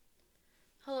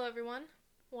Hello, everyone.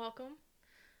 Welcome.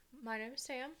 My name is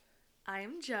Sam. I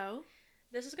am Joe.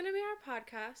 This is going to be our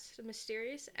podcast,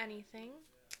 Mysterious Anything.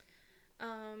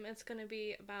 It's going to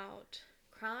be about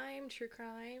crime, true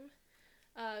crime,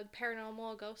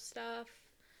 paranormal, ghost stuff,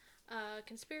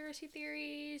 conspiracy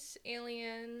theories,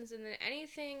 aliens, and then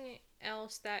anything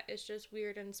else that is just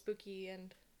weird and spooky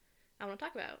and I want to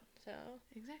talk about. So,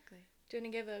 Exactly. do you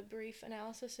want to give a brief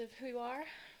analysis of who you are?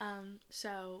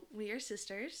 So we are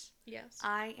sisters. Yes.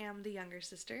 I am the younger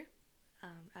sister,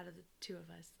 out of the two of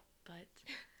us. But,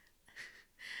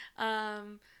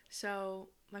 so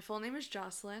my full name is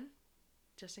Jocelyn,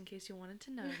 just in case you wanted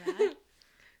to know that.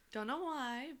 Don't know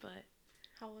why, but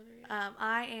How old are you?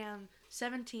 I am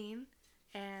 17,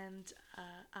 and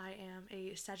I am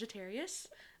a Sagittarius.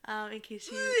 In case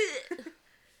you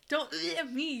don't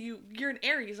me, you're an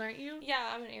Aries, aren't you?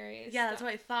 Yeah, I'm an Aries. Yeah, that's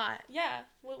what I thought. Yeah.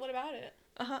 What about it?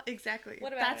 Exactly.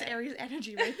 What about That's it? Aries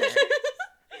energy right there.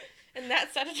 And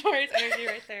that's Sagittarius energy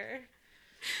right there.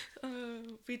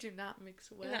 We do not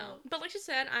mix well. No. But like you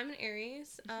said, I'm an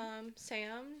Aries.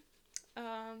 Sam,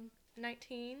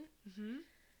 19. Mm-hmm.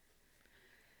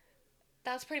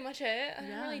 That's pretty much it. I don't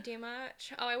Yeah. really do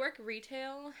much. Oh, I work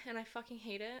retail, and I fucking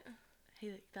hate it.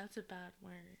 Hey, that's a bad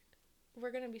word.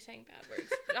 We're gonna be saying bad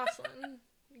words. Jocelyn,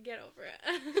 get over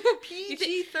it.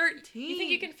 PG-13. You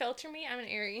think you can filter me? I'm an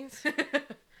Aries.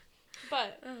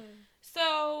 But,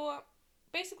 so,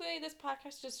 basically, this podcast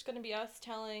is just going to be us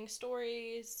telling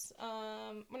stories,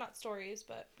 well, not stories,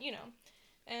 but,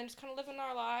 and just kind of living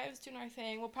our lives, doing our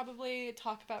thing. We'll probably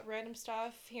talk about random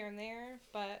stuff here and there,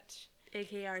 but...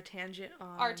 AKA our tangent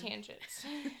on... Our tangents.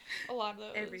 A lot of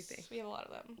those. Everything. We have a lot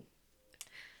of them.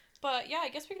 But, yeah, I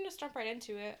guess we can just jump right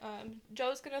into it.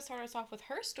 Joe's going to start us off with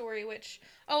her story, which...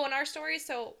 Oh, and our stories,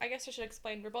 so I guess I should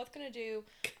explain. We're both going to do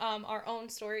our own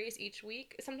stories each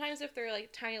week. Sometimes if they're, like,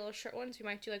 tiny little short ones, we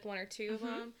might do, like, one or two of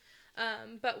them.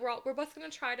 But we're both going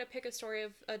to try to pick a story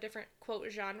of a different, quote,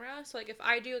 genre. So, like, if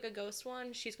I do, like, a ghost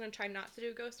one, she's going to try not to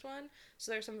do a ghost one.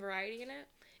 So there's some variety in it.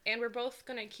 And we're both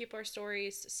going to keep our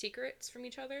stories secrets from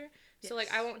each other. So,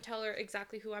 like, I won't tell her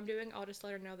exactly who I'm doing. I'll just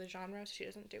let her know the genre so she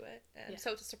doesn't do it. And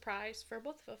so it's a surprise for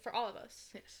for all of us.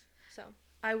 Yes. So.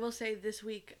 I will say this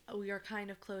week we are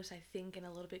kind of close, I think, in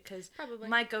a little bit, because Probably.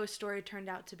 my ghost story turned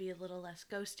out to be a little less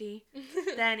ghosty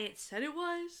than it said it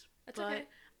was. That's but okay.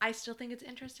 I still think it's an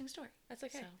interesting story. That's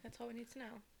okay. So. That's all we need to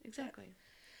know. Exactly.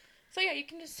 So, yeah, you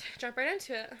can just jump right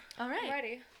into it. All right.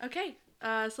 Alrighty. Okay.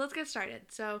 So let's get started.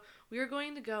 So we are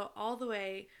going to go all the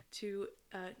way to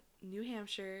New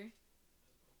Hampshire.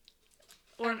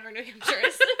 Or New Hampshire.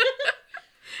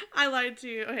 I lied to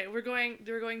you. Okay, we're going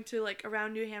to like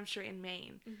around New Hampshire in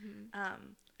Maine.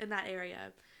 In that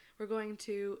area. We're going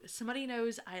to Smutty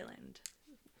Nose Island.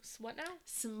 What now?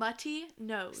 Smutty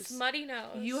Nose. Smutty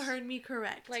Nose. You heard me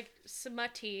correct. Like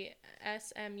smutty,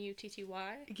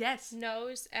 Smutty. Yes.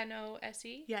 Nose, Nose.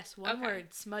 Yes, one Okay.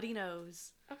 word. Smutty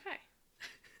Nose. Okay.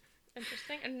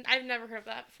 Interesting. And I've never heard of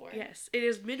that before. Yes, it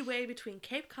is midway between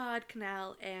Cape Cod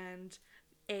Canal and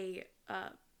a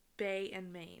bay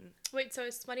in Maine. Wait, so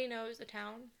is Smutty Nose a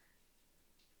town?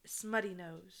 Smutty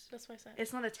Nose. That's what I said.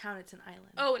 It's not a town, it's an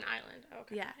island. Oh, an island.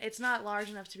 Okay. Yeah, it's not large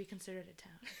enough to be considered a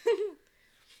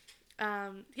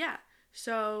town. Yeah.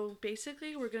 So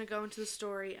basically, we're gonna go into the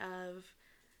story of.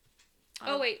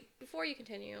 Oh wait! Before you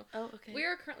continue. Oh, okay. We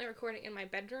are currently recording in my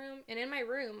bedroom, and in my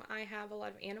room, I have a lot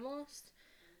of animals.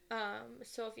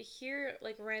 So if you hear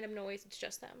like random noise, it's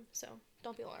just them. So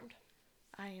don't be alarmed.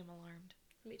 I am alarmed.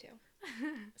 Me too.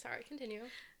 Sorry. Continue.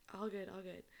 All good. All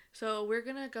good. So we're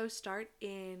gonna go start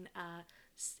in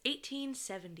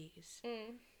 1870s.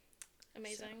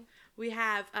 Amazing. So we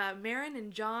have Marin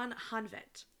and John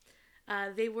Hanvet.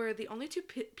 They were the only two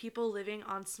people living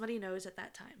on Smutty Nose at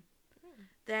that time.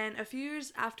 Then, a few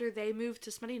years after they moved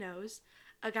to Smutty Nose,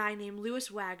 a guy named Louis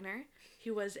Wagner,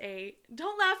 who was a...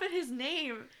 Don't laugh at his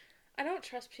name! I don't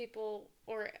trust people,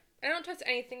 or I don't trust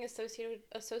anything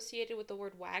associated with the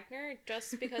word Wagner,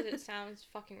 just because it sounds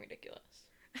fucking ridiculous.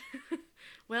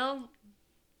 Well,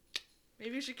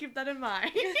 maybe you should keep that in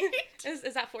mind.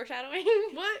 Is that foreshadowing?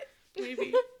 What?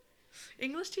 Maybe.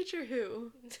 English teacher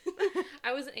who?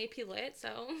 I was an AP Lit,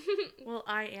 so... Well,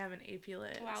 I am an AP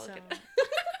Lit. Wow, so. look at that.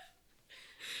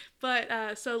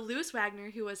 But, so Louis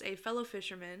Wagner, who was a fellow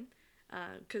fisherman,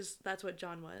 because that's what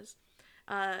John was,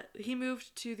 he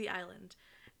moved to the island.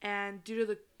 And due to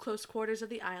the close quarters of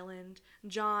the island,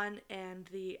 John and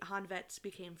the Hanvets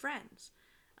became friends.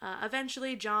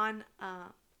 Eventually, John...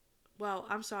 well,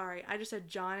 I'm sorry. I just said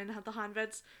John and the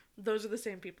Hanvets. Those are the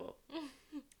same people.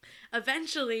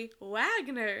 Eventually,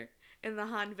 Wagner and the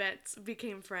Hanvets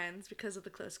became friends because of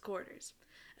the close quarters.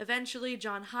 Eventually,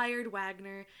 John hired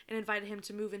Wagner and invited him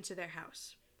to move into their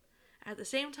house. At the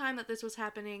same time that this was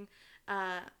happening,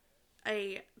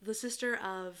 the sister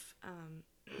of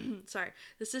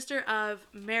the sister of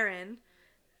Marin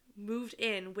moved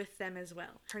in with them as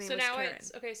well. Her name was Karen.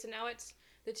 So now it's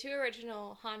the two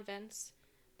original Hanvents,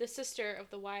 the sister of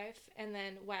the wife, and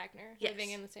then Wagner living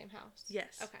in the same house.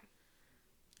 Yes. Okay.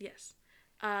 Yes.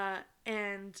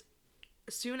 And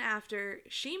soon after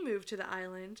she moved to the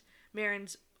island,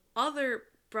 Marin's other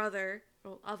brother,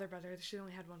 she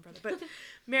only had one brother, but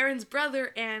Marin's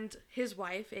brother and his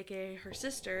wife, aka her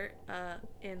sister,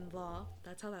 in-law,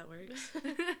 that's how that works.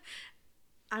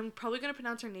 I'm probably going to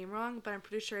pronounce her name wrong, but I'm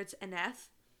pretty sure it's Aneth.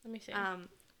 Let me see.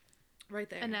 Right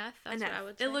there. Aneth, that's what I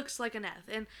would say. It looks like Aneth,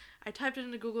 and I typed it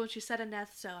into Google and she said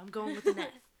Aneth, so I'm going with Aneth.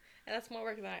 That's more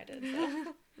work than I did,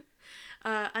 so.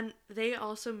 And they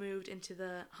also moved into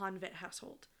the Hanvet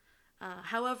household.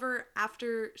 However,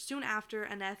 soon after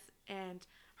Aneth and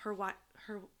her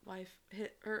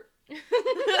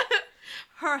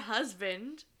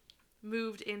husband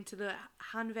moved into the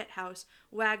Hanvet house,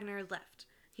 Wagner left.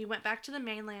 He went back to the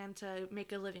mainland to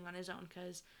make a living on his own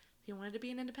because he wanted to be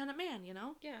an independent man, you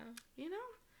know? Yeah. You know?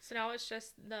 So now it's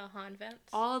just the Hanvents?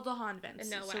 All of the Hanvents. And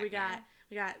no so Wagner.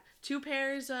 we got two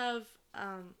pairs of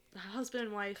husband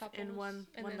and wife Couples, and one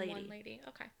lady.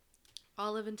 Okay.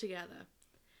 All living together.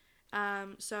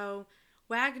 So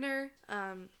Wagner,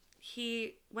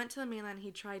 he went to the mainland.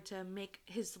 He tried to make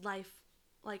his life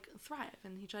like thrive,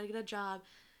 and he tried to get a job.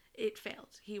 It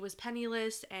failed. He was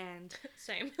penniless and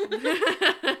Same.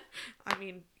 I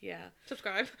mean, yeah.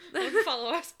 Subscribe.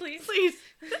 Follow us, please. Please.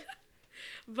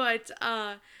 But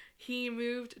he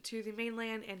moved to the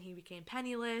mainland and he became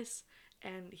penniless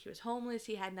and he was homeless.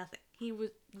 He had nothing. He was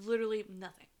literally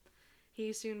nothing.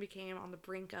 He soon became on the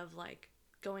brink of like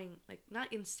going like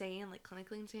not insane, like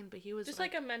clinically insane, but he was just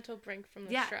like a mental break from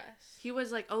the stress. He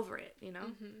was like over it, you know?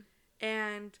 Mm-hmm.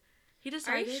 And he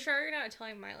decided... Are you sure you're not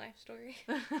telling my life story?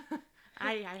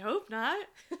 I hope not.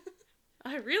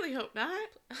 I really hope not.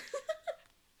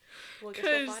 Well, guess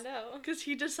we'll find out. Because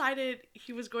he decided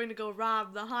he was going to go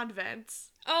rob the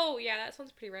Hanvents. Oh, yeah, that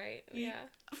sounds pretty right. Yeah.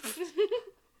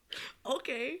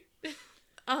 Okay.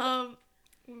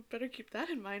 Better keep that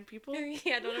in mind, people.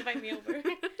 Yeah, don't invite me over.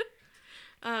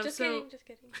 Just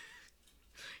kidding.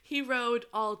 He rode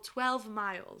all 12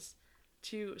 miles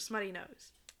to Smutty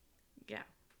Nose. Yeah.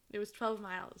 It was 12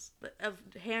 miles of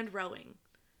hand rowing.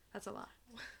 That's a lot.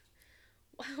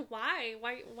 Why?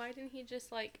 Why didn't he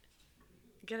just, like...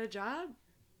 Get a job?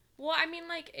 Well, I mean,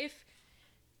 like,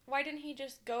 why didn't he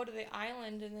just go to the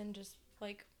island and then just,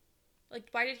 like,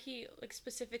 why did he, like,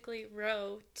 specifically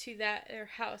row to their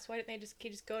house? Why didn't he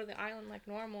just go to the island like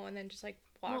normal and then just, like,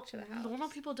 walk to the house? Normal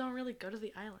people don't really go to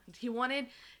the island. He wanted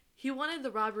the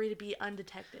robbery to be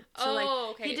undetected. So,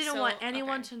 okay. He didn't want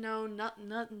anyone to know,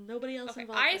 nobody else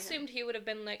involved. I assumed he would have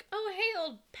been like, oh, hey,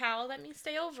 old pal, let me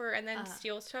stay over and then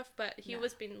steal stuff, but he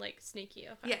was being, like, sneaky.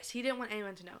 Okay. Yes, he didn't want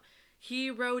anyone to know.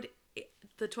 He rode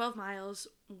the 12 miles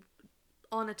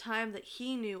on a time that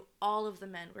he knew all of the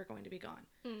men were going to be gone.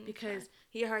 Because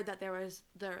he heard that there was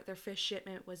their fish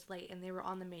shipment was late and they were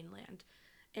on the mainland.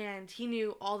 And he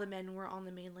knew all the men were on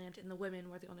the mainland and the women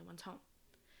were the only ones home.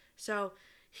 So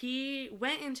he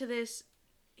went into this,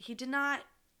 it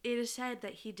is said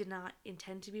that he did not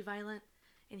intend to be violent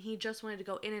and he just wanted to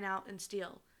go in and out and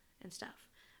steal and stuff.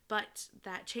 But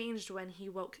that changed when he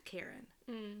woke Karen.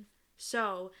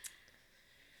 So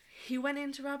he went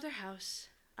in to rob their house.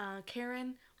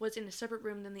 Karen was in a separate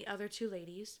room than the other two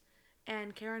ladies.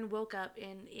 And Karen woke up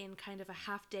in kind of a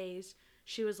half daze.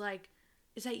 She was like,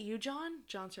 is that you, John?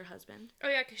 John's her husband. Oh,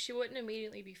 yeah, because she wouldn't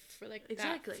immediately be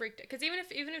exactly. that freaked out. Because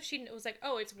even if she was like,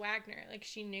 oh, it's Wagner, like,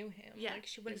 she knew him. Yeah, like,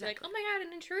 she wouldn't be like, oh, my God,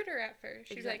 an intruder at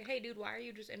first. She's like, hey, dude, why are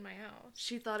you just in my house?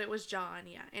 She thought it was John,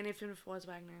 yeah. And if it was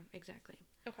Wagner, exactly.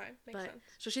 Okay, makes sense.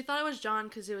 So she thought it was John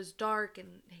because it was dark and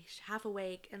he's half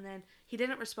awake. And then he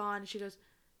didn't respond. She goes,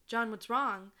 John, what's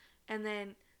wrong? And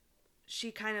then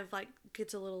she kind of, like,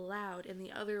 gets a little loud. And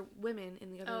the other women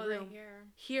in the other room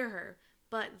hear her.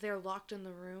 But they're locked in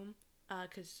the room.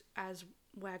 Because as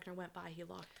Wagner went by, he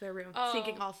locked their room,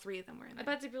 thinking all three of them were in there. I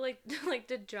bet to be like,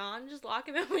 did John just lock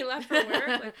him and we left for work?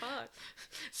 Like, fuck.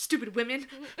 Stupid women.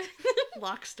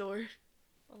 Lock store.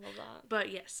 I love that.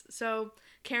 But yes, so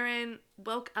Karen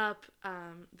woke up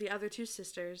the other two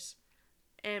sisters,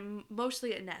 and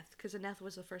mostly Aneth, because Aneth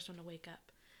was the first one to wake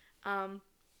up.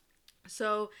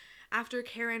 So after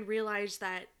Karen realized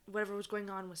that whatever was going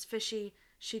on was fishy,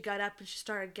 she got up and she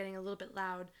started getting a little bit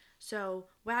loud. So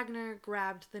Wagner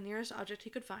grabbed the nearest object he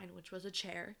could find, which was a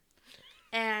chair.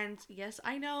 And yes,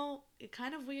 I know,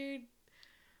 kind of weird,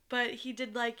 But he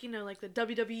did, like, you know, like the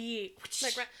WWE.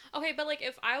 Like, okay, but, like,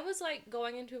 if I was, like,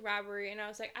 going into a robbery and I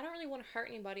was like, I don't really want to hurt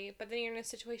anybody, but then you're in a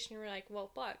situation where you're like, well,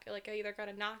 fuck, like, I either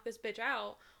gotta knock this bitch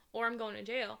out or I'm going to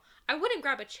jail. I wouldn't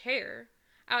grab a chair.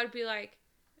 I would be like,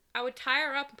 I would tie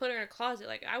her up and put her in a closet.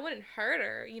 Like, I wouldn't hurt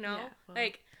her, you know? Yeah, well.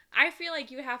 Like, I feel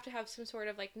like you have to have some sort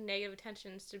of, like, negative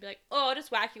intentions to be like, oh, I'll just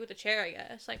whack you with a chair, I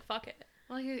guess. Like, fuck it.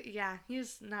 Well,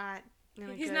 he's not in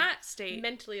a He's good not state.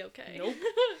 mentally okay. Nope.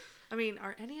 I mean,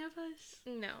 are any of us?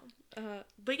 No.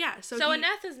 But yeah, so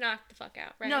Aneth is knocked the fuck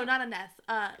out, right? No, not Aneth.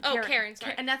 Karen,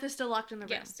 sorry. Aneth is still locked in the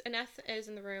room. Yes, Aneth is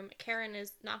in the room. Karen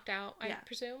is knocked out, I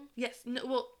presume? Yes. No,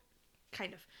 well,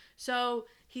 kind of. So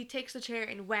he takes the chair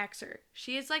and whacks her.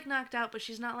 She is, like, knocked out, but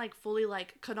she's not, like, fully,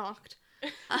 like, knocked.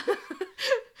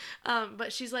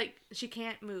 But she's, like, she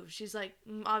can't move. She's, like,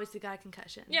 obviously got a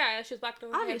concussion. Yeah, she was whacked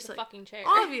over Obviously. the fucking chair.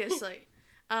 Obviously.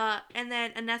 And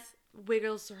then Aneth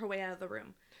wiggles her way out of the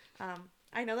room.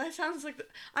 I know that sounds like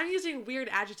I'm using weird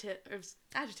adjectives,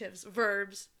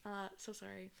 verbs. So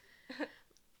sorry.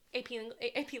 AP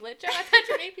Lit job? I thought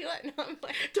you were AP Lit. No, I'm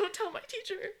like, don't tell my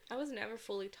teacher. I was never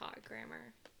fully taught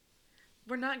grammar.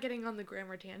 We're not getting on the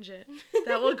grammar tangent.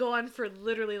 That will go on for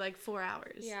literally like 4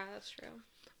 hours. Yeah, that's true.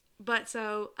 But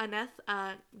so Aneth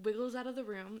wiggles out of the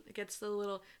room, gets the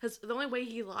little. Cause the only way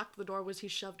he locked the door was he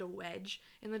shoved a wedge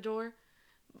in the door.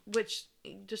 Which,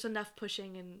 just enough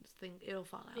pushing and it'll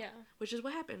fall out. Yeah. Which is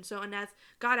what happened. So Aneth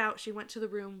got out. She went to the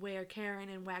room where Karen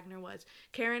and Wagner was.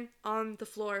 Karen on the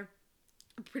floor,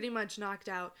 pretty much knocked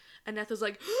out. Aneth was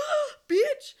like,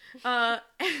 bitch!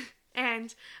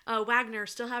 And Wagner,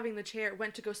 still having the chair,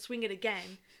 went to go swing it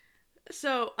again.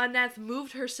 So Aneth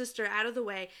moved her sister out of the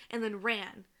way and then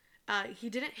ran. He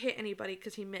didn't hit anybody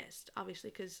because he missed, obviously,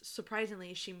 because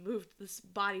surprisingly she moved this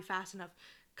body fast enough.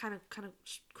 Kind of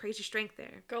crazy strength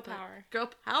there. Girl power.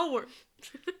 Girl power.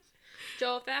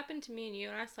 Joe, if that happened to me and you,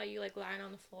 and I saw you, like, lying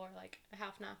on the floor, like,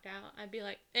 half knocked out, I'd be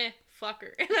like, fuck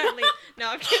her. And I'd leave. No,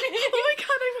 I'm kidding. Oh my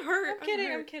god, I'm hurt.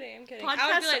 I'm kidding. Podcast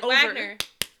I would be like, over. Wagner,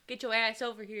 get your ass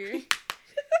over here.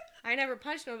 I never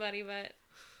punched nobody, but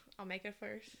I'll make it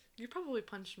first. You probably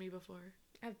punched me before.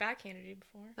 I've backhanded you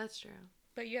before. That's true.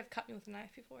 But you have cut me with a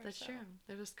knife before. That's true.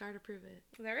 There's a scar to prove it.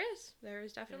 There is. There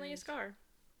is definitely a scar.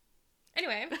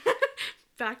 Anyway.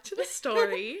 Back to the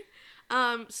story.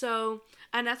 So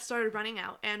Aneth started running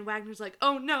out, and Wagner's like,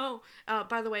 oh no!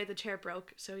 By the way, the chair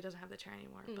broke, so he doesn't have the chair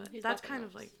anymore. But that's kind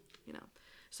of like, you know.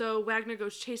 So Wagner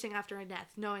goes chasing after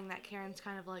Aneth, knowing that Karen's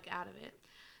kind of like out of it.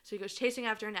 So he goes chasing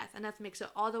after Aneth. Aneth makes it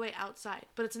all the way outside,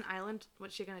 but it's an island.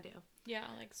 What's she gonna do? Yeah,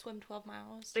 like swim 12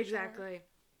 miles. Exactly.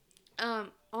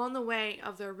 On the way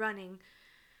of their running,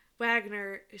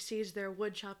 Wagner sees their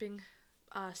wood chopping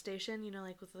station, you know,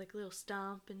 like with like little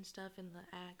stump and stuff and the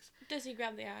axe. Does he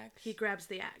grab the axe? He grabs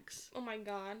the axe. Oh my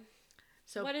god.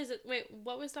 So what is it? Wait,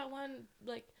 what was that one,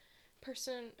 like,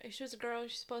 person? She was a girl.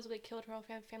 She supposedly killed her whole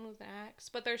family with an axe.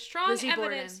 But there's strong Lizzie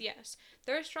evidence. Borden. Yes,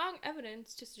 there is strong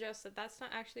evidence to suggest that that's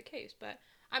not actually the case. But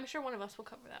I'm sure one of us will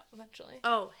cover that eventually.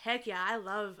 Oh heck yeah! I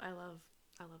love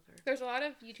her. There's a lot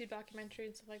of YouTube documentaries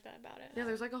and stuff like that about it. Yeah,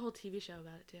 there's like a whole TV show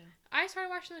about it too. I started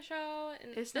watching the show,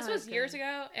 and This was years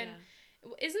ago. And yeah.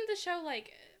 Isn't the show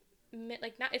like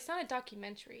not? It's not a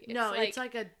documentary. It's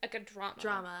like a drama.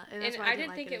 Drama, and that's why I I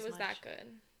didn't think it was much. that good.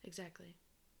 Exactly.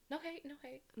 No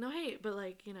hate, but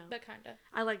like, you know. But kinda.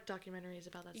 I like documentaries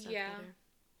about that stuff better.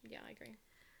 Yeah, I agree.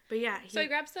 But yeah, so he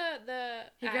grabs the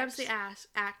he axe. grabs the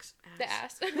axe. The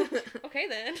ass. Okay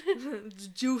then. It's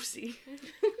juicy.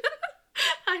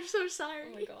 I'm so sorry.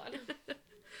 Oh my god.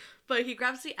 But he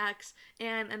grabs the axe,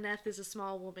 and Aneth is a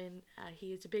small woman.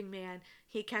 He is a big man.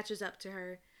 He catches up to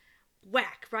her.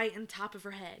 Whack! Right on top of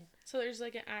her head. So there's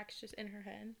like an axe just in her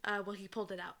head. Well, he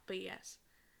pulled it out, but yes.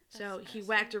 So That's he nasty.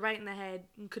 whacked her right in the head,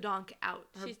 and kadonk out.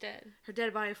 She's dead. Her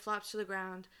dead body flops to the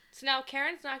ground. So now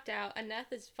Karen's knocked out.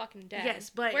 Aneth is fucking dead. Yes,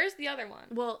 but where's the other one?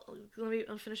 Well, let me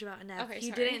finish about Aneth. Okay, he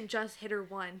sorry. didn't just hit her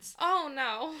once. Oh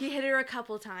no. He hit her a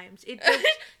couple times. It He just,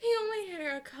 only hit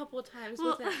her a couple times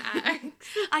with an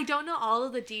axe. I don't know all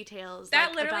of the details. That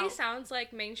like, literally about... sounds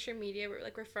like mainstream media,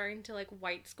 like referring to like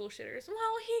white school shooters. Well,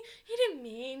 he didn't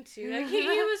mean to. Like he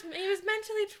was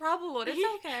mentally troubled.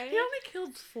 It's okay. He only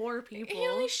killed 4 people. He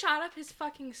only shot up his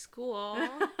fucking school.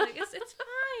 Like it's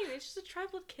fine. It's just a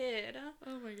troubled kid.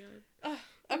 Oh my god.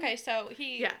 Okay, so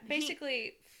he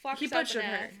basically fucks he up butchered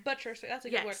Aneth. her. Butchers her. That's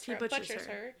a good word for he it. butchers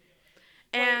her.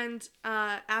 And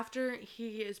after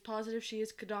he is positive she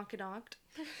is kadonked,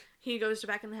 he goes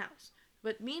back in the house.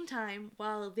 But meantime,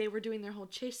 while they were doing their whole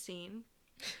chase scene,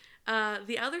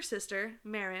 the other sister,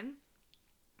 Marin,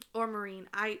 Or Marine.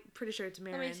 I'm pretty sure it's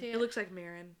Marin. see it it. looks like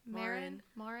Marin. Marin?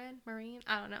 Marine?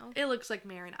 I don't know. It looks like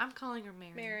Marin. I'm calling her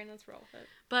Marin. Marin, let's roll with it.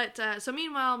 But, so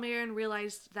meanwhile, Marin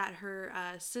realized that her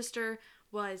sister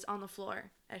was on the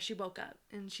floor as she woke up.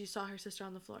 And she saw her sister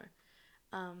on the floor.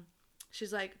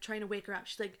 She's, like, trying to wake her up.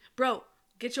 She's like, bro,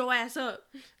 get your ass up.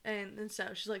 And so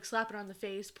she's, like, slapping her on the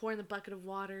face, pouring the bucket of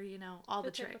water, you know, all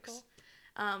the tricks.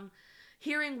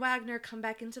 Hearing Wagner come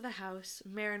back into the house,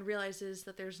 Marin realizes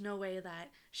that there's no way that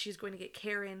she's going to get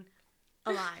Karen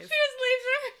alive. She just leaves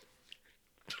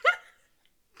her.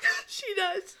 She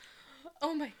does.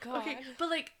 Oh my god.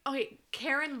 Okay,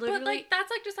 Karen literally... But, like, that's,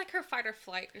 like, just, like, her fight or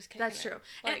flight. Just That's true.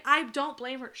 Like, and I don't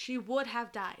blame her. She would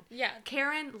have died. yeah.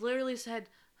 Karen literally said,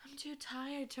 I'm too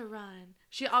tired to run.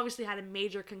 She obviously had a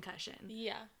major concussion.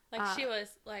 Yeah. Like, she was,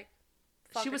 like...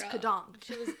 She was kadonged.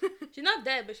 She's not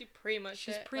dead, but she pretty much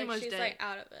She's dead. pretty much she's dead. like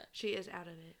out of it. She is out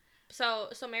of it. So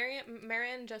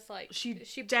Marion just like she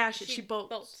dashes. She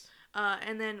bolts.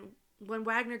 And then when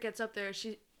Wagner gets up there,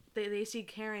 they see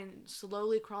Karen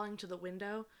slowly crawling to the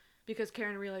window because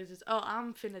Karen realizes, oh,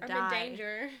 I'm finna die. I'm in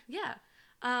danger. Yeah.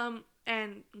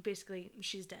 And basically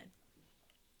she's dead.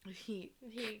 He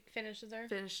finishes her.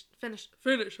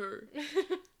 Finish her.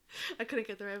 I couldn't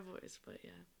get the right voice, but yeah.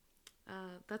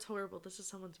 That's horrible. This is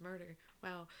someone's murder.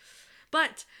 Wow.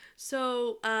 But,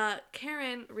 so,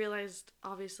 Karen realized,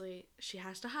 obviously, she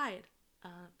has to hide.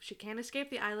 She can't escape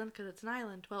the island because it's an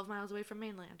island 12 miles away from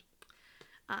mainland.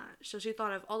 So she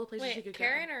thought of all the places she could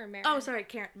Karen go. Or Marin? Oh, sorry,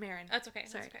 Marin. That's okay.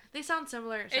 Sorry. That's okay. They sound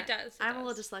similar. Sorry. It does. I'm a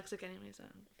little dyslexic anyway, so.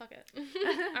 Fuck it.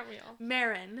 Aren't we all?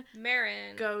 Marin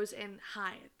goes and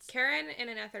hides. Karen and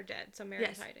Annette are dead, so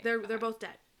Marin's hiding. They're both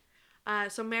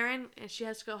dead. So Marin, she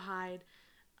has to go hide.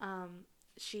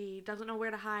 She doesn't know where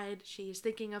to hide. She's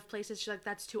thinking of places. She's like,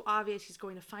 that's too obvious. He's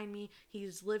going to find me.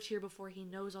 He's lived here before. He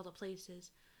knows all the places.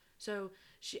 So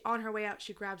on her way out,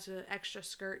 she grabs an extra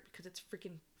skirt because it's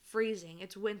freaking freezing.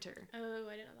 It's winter. Oh,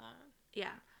 I didn't know that.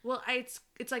 Yeah. Well, it's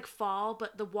like fall,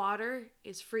 but the water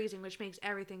is freezing, which makes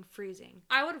everything freezing.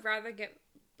 I would rather get,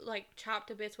 like, chopped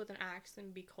to bits with an axe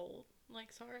than be cold.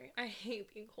 Like, sorry. I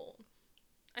hate being cold.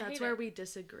 That's where we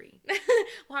disagree.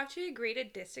 We'll have to agree to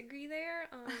disagree there.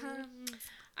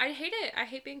 I hate it. I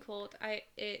hate being cold.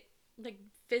 It like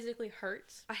physically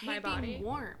hurts my body. I hate being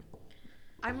warm.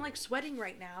 I'm like sweating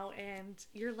right now, and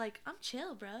you're like, I'm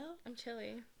chill, bro. I'm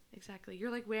chilly. Exactly.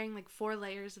 You're like wearing like 4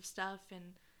 layers of stuff,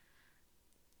 and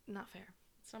not fair.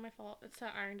 It's not my fault. It's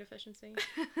that iron deficiency.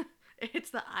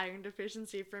 It's the iron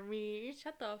deficiency for me.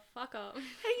 Shut the fuck up.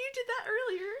 Hey, you did that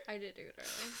earlier. I did do it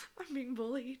earlier. I'm being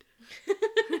bullied.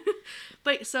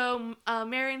 But so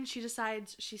Marin, she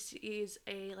decides she sees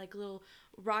a like little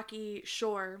rocky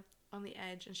shore on the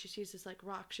edge, and she sees this like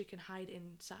rock she can hide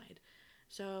inside.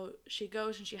 So she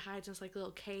goes and she hides in this like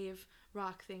little cave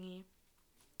rock thingy.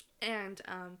 And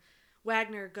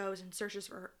Wagner goes and searches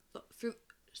for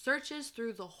her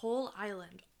through the whole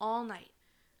island all night.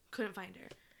 Couldn't find her.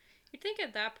 You'd think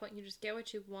at that point you just get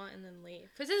what you want and then leave.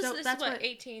 Because this is what,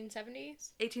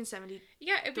 1870s? 1870.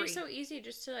 Yeah, it'd be so easy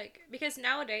just to, like... Because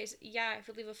nowadays, yeah, if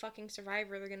you leave a fucking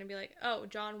survivor, they're going to be like, oh,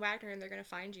 John Wagner, and they're going to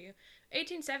find you.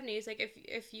 1870s, like,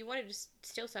 if you wanted to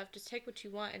steal stuff, just take what you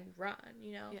want and run,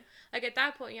 you know? Yeah. Like, at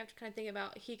that point, you have to kind of think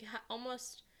about... He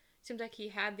almost seems like he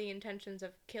had the intentions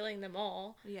of killing them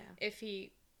all. Yeah. If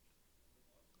he...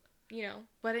 You know.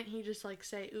 Why didn't he just, like,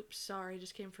 say, oops, sorry,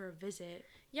 just came for a visit.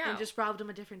 Yeah. And just robbed him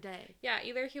a different day. Yeah,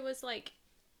 either he was, like,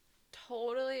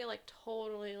 totally,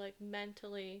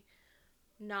 mentally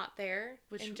not there.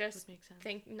 Which and just would make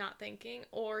sense. not thinking.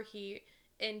 Or he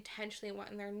intentionally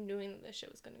went in there knowing that this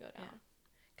shit was going to go down.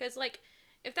 Because, like,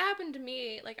 if that happened to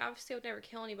me, like, obviously I would never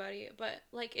kill anybody. But,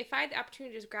 like, if I had the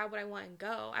opportunity to just grab what I want and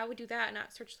go, I would do that and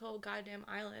not search the whole goddamn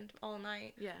island all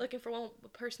night. Yeah. Looking for one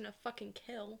person to fucking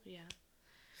kill. Yeah.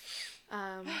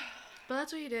 But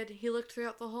that's what he did. He looked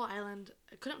throughout the whole island,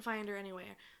 couldn't find her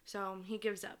anywhere, so he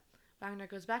gives up. Wagner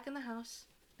goes back in the house.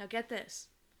 Now get this.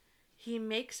 He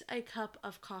makes a cup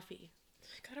of coffee.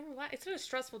 Gotta relax. It's been a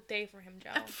stressful day for him,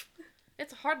 Joe.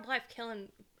 It's a hard life killing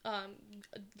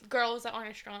girls that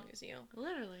aren't as strong as you.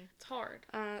 Literally. It's hard.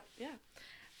 Yeah.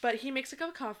 But he makes a cup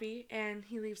of coffee, and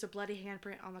he leaves a bloody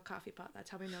handprint on the coffee pot. That's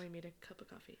how we know he made a cup of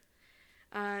coffee.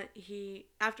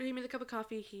 After he made the cup of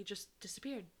coffee, he just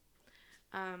disappeared.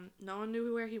 No one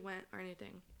knew where he went or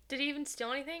anything. Did he even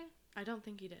steal anything? I don't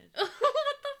think he did. What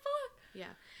the fuck?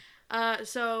 Yeah.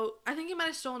 So I think he might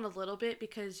have stolen a little bit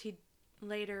because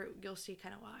later you'll see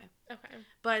kind of why. Okay.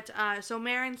 But, so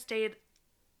Marin stayed,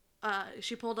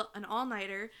 she pulled an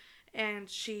all-nighter, and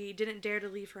she didn't dare to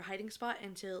leave her hiding spot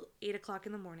until 8 o'clock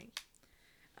in the morning.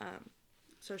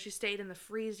 So she stayed in the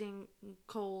freezing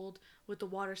cold with the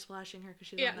water splashing her because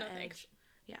she's on the edge. Thanks.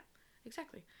 Yeah,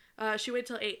 exactly. She waited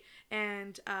till 8,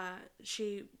 and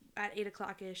she at 8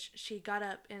 o'clock-ish she got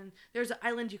up, and there's an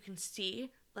island you can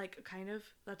see, like kind of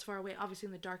that's far away. Obviously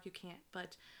in the dark you can't,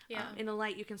 but in the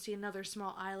light you can see another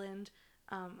small island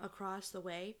across the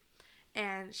way.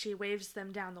 And she waves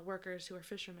them down, the workers who are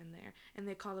fishermen there, and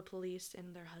they call the police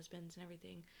and their husbands and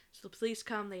everything. So the police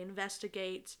come, they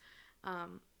investigate,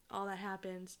 all that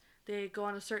happens. They go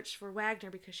on a search for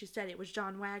Wagner because she said it was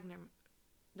John Wagner.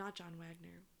 Not John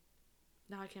Wagner.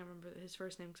 Now I can't remember his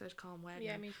first name because I just call him Wagner.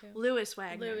 Yeah, me too. Louis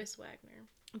Wagner. Louis Wagner.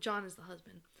 John is the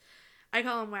husband. I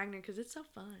call him Wagner because it's so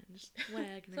fun. Just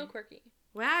Wagner. So quirky.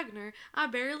 Wagner. I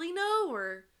barely know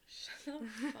her. Shut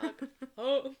the fuck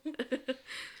up.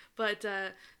 But,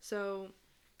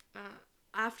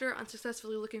 after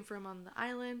unsuccessfully looking for him on the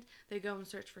island, they go and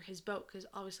search for his boat, because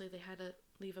obviously they had to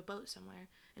leave a boat somewhere,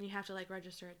 and you have to, like,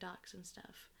 register at docks and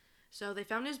stuff. So they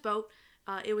found his boat.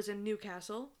 It was in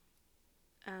Newcastle,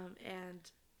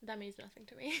 and... That means nothing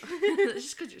to me. It's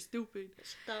just because you're stupid.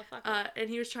 Shut the fuck up. And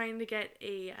he was trying to get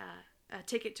a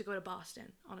ticket to go to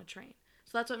Boston on a train.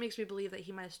 So that's what makes me believe that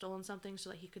he might have stolen something so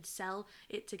that he could sell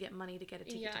it to get money to get a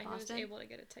ticket to Boston. He was able to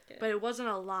get a ticket. But it wasn't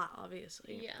a lot,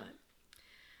 obviously. Yeah.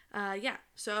 But,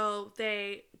 so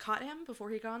they caught him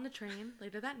before he got on the train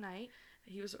later that night.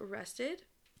 He was arrested.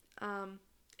 And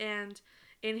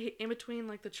in between,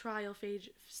 like, the trial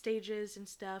stages and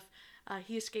stuff,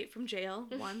 he escaped from jail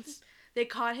once. They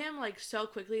caught him, like, so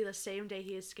quickly the same day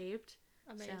he escaped.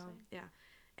 Amazing. So, yeah.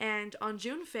 And on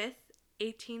June 5th,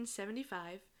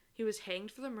 1875... he was hanged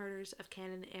for the murders of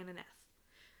Canon and Aneth.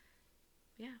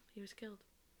 Yeah, he was killed.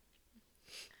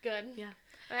 Good. Yeah.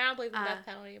 I don't believe in the death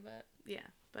penalty, but... Yeah,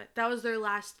 but that was their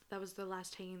last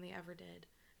hanging they ever did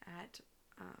at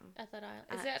that island.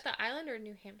 Is it at the island or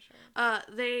New Hampshire?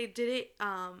 They did it,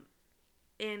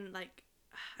 in, like,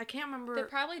 I can't remember. They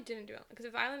probably didn't do it, because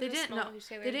if the island is small, you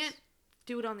say they didn't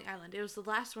do it on the island. It was the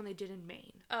last one they did in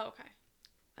Maine. Oh, okay.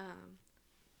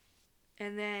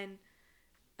 And then...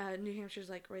 New Hampshire's,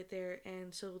 like, right there,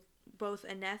 and so both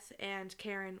Aneth and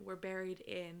Karen were buried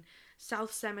in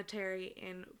South Cemetery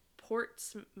in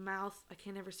Portsmouth,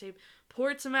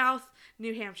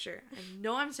 New Hampshire. I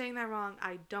know I'm saying that wrong,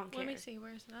 I don't care. Let me see,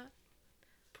 where's that?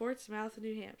 Portsmouth,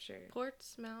 New Hampshire.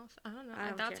 Portsmouth, I don't know.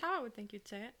 That's how I would think you'd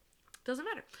say it. Doesn't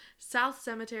matter. South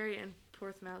Cemetery in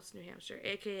Portsmouth, New Hampshire,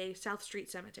 aka South Street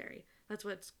Cemetery. That's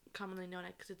what it's commonly known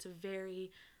as, because it's a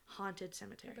very haunted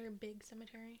cemetery. A very big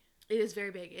cemetery. It is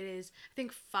very big. It is, I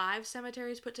think, 5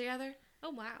 cemeteries put together.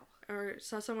 Oh, wow. Or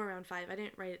somewhere around 5. I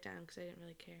didn't write it down because I didn't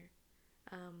really care.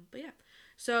 But yeah.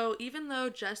 So even though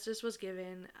justice was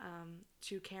given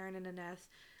to Karen and Aneth,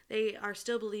 they are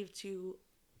still believed to,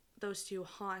 those two,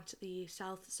 haunt the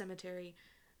South Cemetery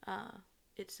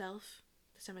itself.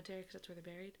 The cemetery, because that's where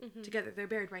they're buried. Mm-hmm. Together. They're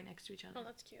buried right next to each other. Oh,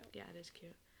 that's cute. Yeah, it is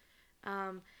cute.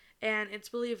 And it's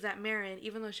believed that Marin,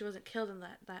 even though she wasn't killed in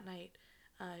that night,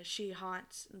 she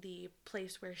haunts the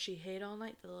place where she hid all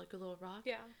night, like a little rock.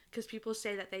 Yeah. Because people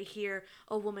say that they hear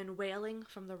a woman wailing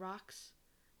from the rocks,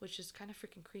 which is kind of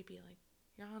freaking creepy. Like,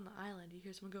 you're on the island, you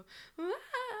hear someone go,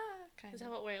 ah! Is that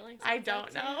what wailing sounds I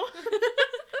don't know.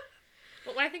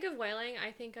 But when I think of wailing,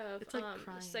 I think of it's like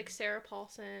crying. It's like Sarah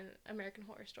Paulson, American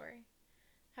Horror Story.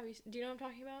 Do you know what I'm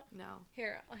talking about? No.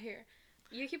 Here.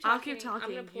 You keep talking. I'll keep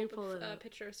talking. I'm gonna pull up a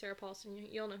picture of Sarah Paulson.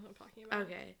 You'll know who I'm talking about.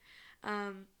 Okay.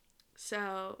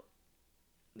 So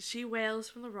she wails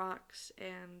from the rocks,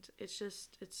 and it's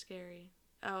scary.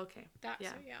 Oh, okay.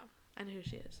 Yeah. I know who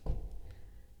she is.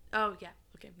 Oh, yeah.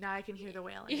 Okay, now I can hear the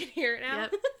wailing. You can hear it now?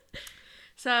 Yep.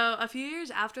 So a few years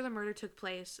after the murder took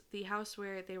place, the house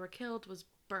where they were killed was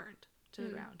burned to the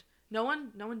ground. No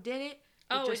one did it.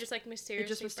 It just like mysteriously. It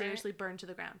just mysteriously burned to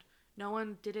the ground. No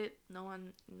one did it. No.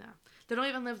 They don't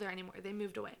even live there anymore. They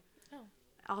moved away. Oh.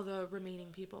 All the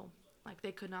remaining people. Like,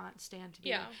 they could not stand to be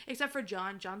there. Except for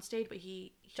John. John stayed, but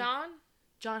John,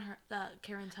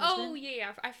 Karen's husband. Oh,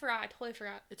 yeah. I forgot. I totally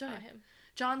forgot about him.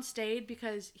 John stayed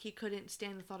because he couldn't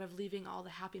stand the thought of leaving all the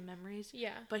happy memories.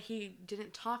 Yeah. But he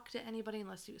didn't talk to anybody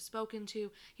unless he was spoken to.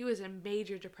 He was in a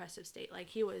major depressive state. Like,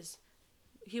 he was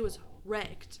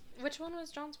wrecked. Which one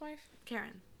was John's wife?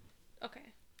 Karen.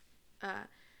 Okay.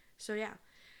 So, yeah.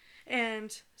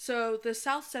 And so the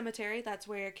South Cemetery, that's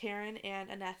where Karen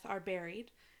and Aneth are buried.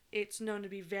 It's known to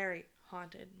be very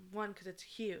haunted. One, because it's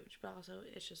huge, but also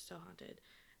it's just so haunted.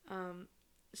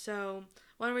 So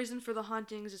one reason for the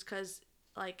hauntings is because,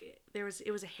 like,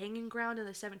 it was a hanging ground in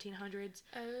the 1700s.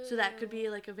 Oh. So that could be,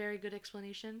 like, a very good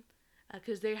explanation.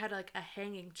 Because they had, like, a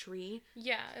hanging tree.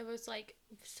 Yeah, it was, like,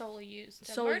 solely used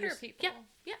to murder people.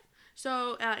 Yeah.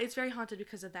 So it's very haunted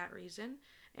because of that reason.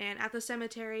 And at the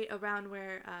cemetery around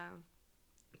where,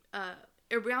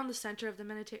 around the center of the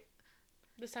cemetery,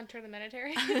 The center of the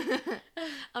military.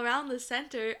 around the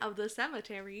center of the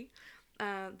cemetery,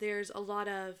 there's a lot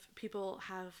of people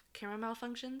have camera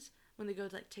malfunctions when they go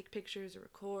to like take pictures or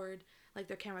record. Like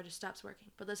their camera just stops working.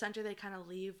 But the center they kind of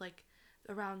leave like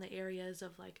around the areas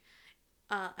of like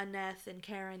Annette and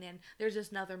Karen, and there's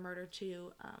this another murder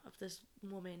too of this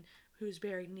woman who's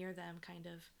buried near them, kind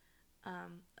of.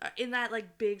 In that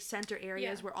like big center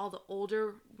areas where all the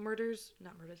older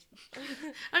not murders,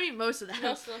 I mean most of them,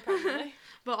 Probably.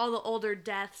 but all the older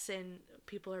deaths and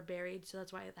people are buried, so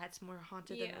that's why that's more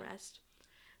haunted than the rest.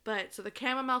 But so the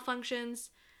camera malfunctions,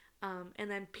 and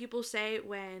then people say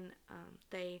when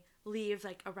they leave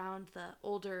like around the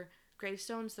older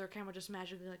gravestones, their camera just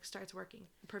magically like starts working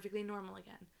perfectly normal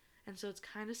again, and so it's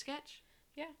kind of sketch.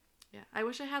 Yeah. I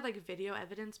wish I had like video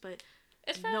evidence, but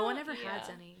No one ever has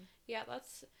any. Yeah,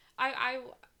 that's I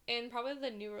in probably the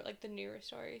newer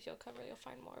stories you'll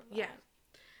find more of that. Yeah.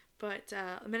 But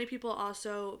many people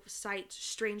also cite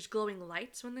strange glowing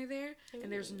lights when they're there,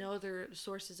 and there's no other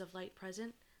sources of light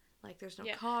present. Like there's no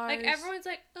cars. Like everyone's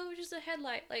like, oh, just a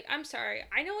headlight. Like I'm sorry,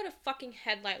 I know what a fucking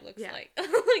headlight looks like.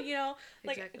 You know,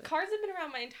 like exactly. Cars have been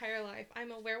around my entire life.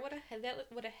 I'm aware what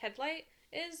a headlight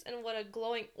is and what a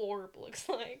glowing orb looks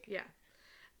like. Yeah.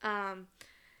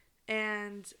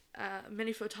 And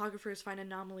many photographers find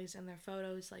anomalies in their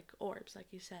photos, like orbs,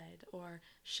 like you said, or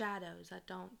shadows that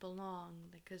don't belong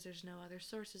because there's no other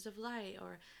sources of light,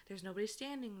 or there's nobody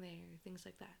standing there, things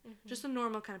like that. Mm-hmm. Just a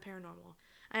normal kind of paranormal.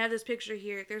 I have this picture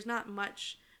here. There's not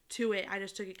much to it. I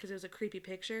just took it because it was a creepy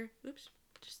picture. Oops.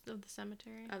 Just of the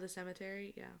cemetery. Of the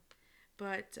cemetery, yeah.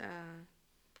 But,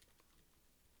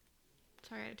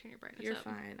 sorry, I had to turn your brightness You're up.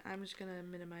 fine. I'm just going to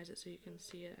minimize it so you can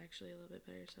see it actually a little bit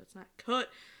better so it's not cut.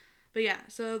 But yeah,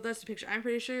 so that's the picture. I'm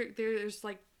pretty sure there's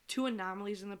like 2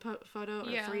 anomalies in the photo,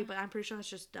 or 3, but I'm pretty sure that's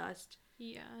just dust.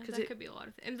 Yeah, that could be a lot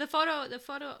of things. And the photo,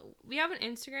 we have an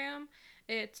Instagram.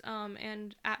 It's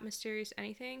and at Mysterious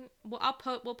Anything.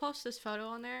 We'll post this photo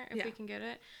on there if we can get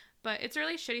it. But it's a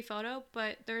really shitty photo.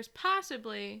 But there's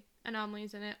possibly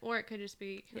anomalies in it, or it could just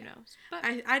be who knows. But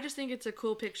I just think it's a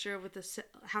cool picture with the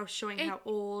how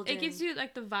old it gives you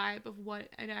like the vibe of what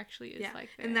it actually is like.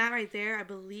 There. And that right there, I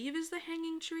believe, is the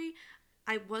hanging tree.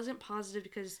 I wasn't positive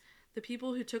because the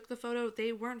people who took the photo,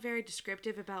 they weren't very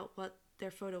descriptive about what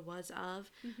their photo was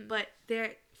of. Mm-hmm. But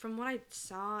from what I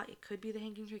saw, it could be the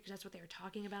hanging tree because that's what they were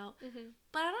talking about. Mm-hmm.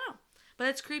 But I don't know. But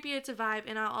it's creepy. It's a vibe.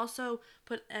 And I'll also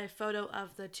put a photo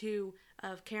of the 2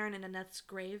 of Karen and Annette's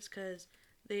graves because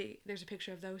there's a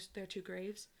picture of their 2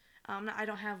 graves. I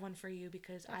don't have one for you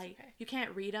because you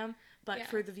can't read them. But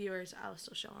for the viewers, I'll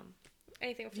still show them.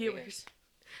 Anything for viewers.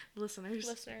 Listeners,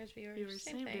 viewers,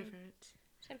 same difference.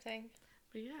 Same thing.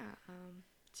 But yeah,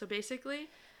 so basically,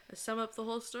 to sum up the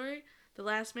whole story, the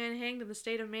last man hanged in the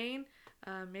state of Maine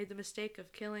made the mistake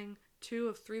of killing 2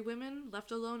 of 3 women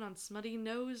left alone on Smutty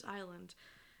Nose Island.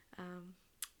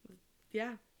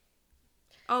 Yeah.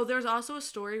 Oh, there's also a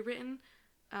story written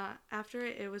after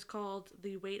it. It was called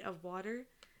The Weight of Water,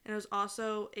 and it was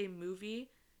also a movie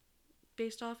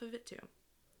based off of it too.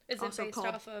 Is it based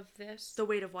off of this? The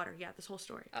Weight of Water, yeah, this whole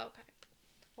story. Oh, okay.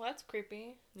 Well, that's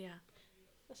creepy. Yeah.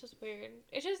 This is weird.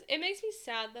 It makes me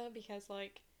sad though because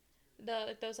like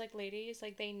those like ladies,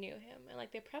 like they knew him and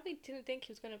like they probably didn't think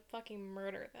he was gonna fucking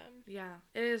murder them. Yeah,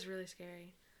 it is really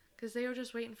scary. Because they were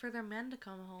just waiting for their men to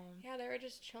come home. Yeah, they were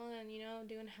just chilling,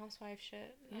 doing housewife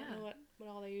shit. I don't know what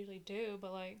all they usually do,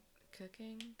 but like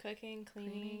cooking,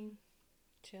 cleaning,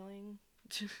 chilling.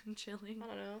 Chilling. I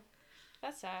don't know.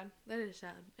 That's sad. That is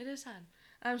sad. It is sad.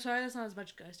 I'm sorry that's not as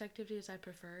much ghost activity as I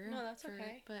prefer. No, that's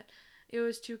okay. But it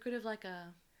was too good of like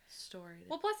a story.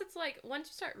 Well, plus it's like once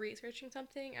you start researching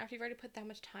something, after you've already put that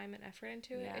much time and effort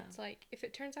into it, it's like if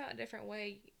it turns out a different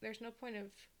way, there's no point of...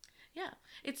 Yeah.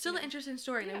 It's still an interesting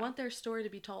story, and I want their story to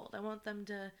be told. I want them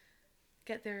to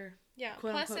get their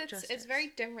quote-unquote justice. It's very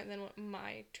different than what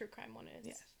my true crime one is.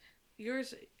 Yes.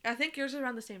 Yours, I think yours is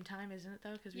around the same time, isn't it,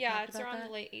 though? Cause we talked it's about around that.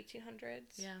 the late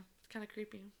 1800s. Yeah. Kind of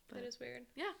creepy. But it is weird.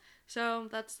 Yeah. So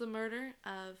that's the murder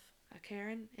of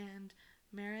Karen and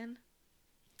Marin.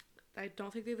 I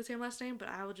don't think they have the same last name, but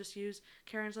I will just use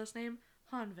Karen's last name,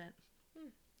 Honvent.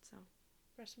 So.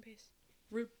 Rest in peace.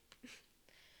 Rude.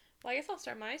 Well, I guess I'll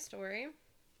start my story.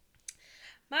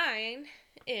 Mine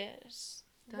is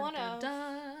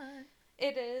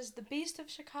It is the Beast of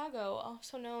Chicago,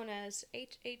 also known as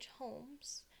H.H.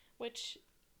 Holmes, which...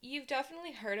 You've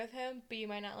definitely heard of him, but you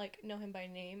might not, know him by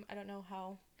name. I don't know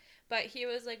how. But he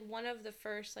was, one of the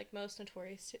first, most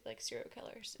notorious, serial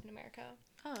killers in America.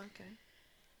 Oh, okay.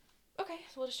 Okay,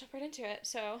 so we'll just jump right into it.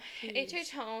 So, Please.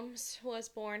 H.H. Holmes was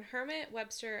born Hermit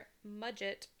Webster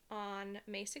Mudgett on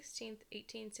May 16th,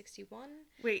 1861.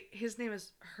 Wait, his name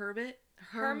is Herbert?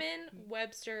 Herman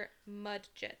Webster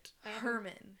Mudgett.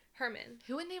 Herman. Herman.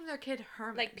 Who would name their kid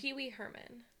Herman? Like Pee Wee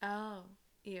Herman. Oh.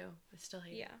 Ew. I still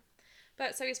hate it. Yeah.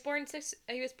 But so he was born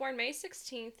May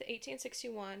 16th,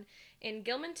 1861 in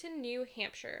Gilmanton, New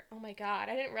Hampshire. Oh my god,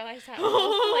 I didn't realize that was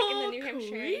like in the New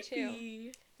Hampshire area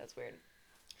too. That's weird.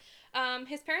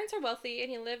 His parents are wealthy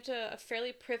and he lived a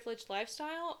fairly privileged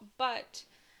lifestyle, but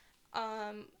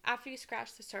after you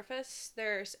scratch the surface,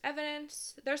 there's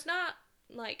evidence. There's not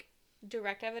like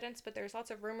direct evidence, but there's lots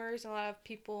of rumors and a lot of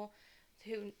people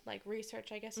who like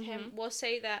research, I guess, him will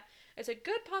say that it's a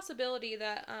good possibility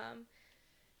that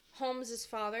Holmes's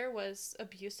father was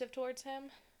abusive towards him.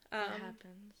 That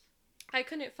happens. I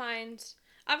couldn't find.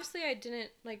 Obviously, I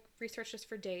didn't like research this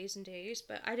for days and days,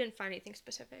 but I didn't find anything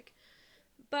specific.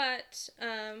 But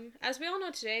as we all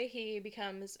know today, he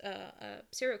becomes a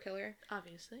serial killer.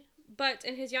 Obviously. But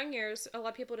in his young years, a lot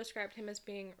of people described him as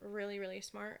being really, really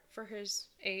smart for his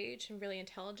age and really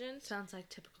intelligent. Sounds like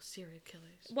typical serial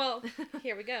killers. Well,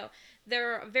 here we go.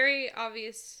 There are very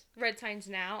obvious red signs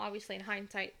now, obviously in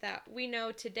hindsight, that we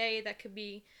know today that could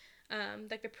be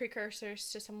like the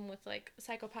precursors to someone with like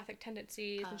psychopathic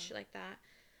tendencies and shit like that.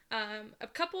 A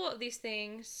couple of these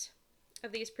things,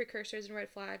 of these precursors and red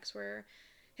flags, were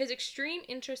his extreme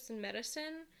interest in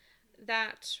medicine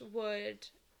that would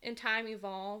in time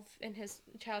evolve in his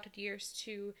childhood years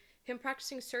to him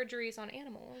practicing surgeries on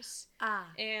animals.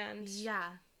 And yeah,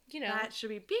 you know, that should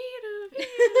be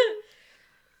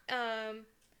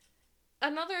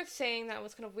another thing that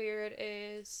was kind of weird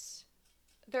is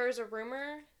there's a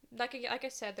rumor, like I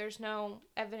said, there's no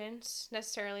evidence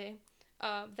necessarily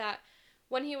that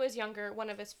when he was younger, one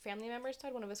of his family members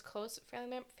died, one of his close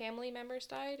family members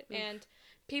died. Oof. And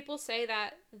people say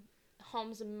that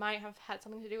Holmes might have had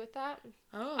something to do with that.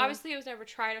 Oh. Obviously, he was never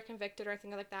tried or convicted or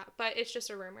anything like that, but it's just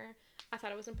a rumor. I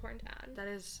thought it was important to add. That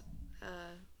is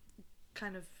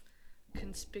kind of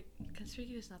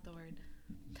conspicuous, not the word.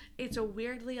 It's a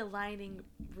weirdly aligning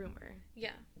rumor.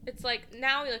 Yeah. It's like,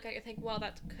 now we look at it and think, well,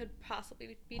 that could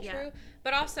possibly be true.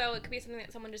 But also, it could be something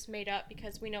that someone just made up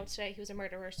because we know today he was a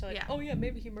murderer. So, like, oh, yeah,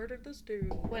 maybe he murdered this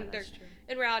dude. When that's true.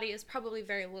 In reality, is probably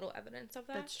very little evidence of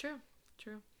that. That's true.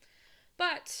 True.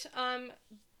 But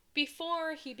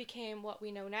before he became what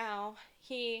we know now,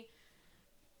 he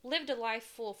lived a life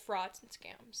full of frauds and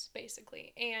scams,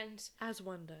 basically. And as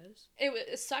one does.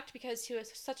 It sucked because he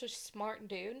was such a smart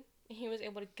dude. He was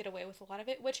able to get away with a lot of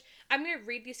it, which I'm going to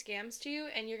read these scams to you,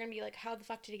 and you're going to be like, how the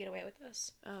fuck did he get away with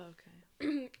this? Oh,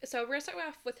 okay. So we're going to start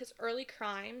off with his early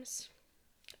crimes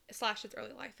 / his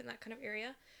early life in that kind of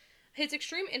area. His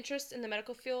extreme interest in the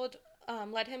medical field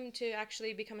led him to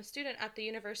actually become a student at the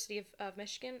University of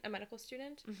Michigan, a medical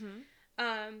student.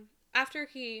 Mm-hmm. After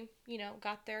he,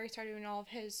 got there, he started doing all of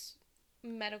his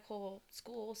medical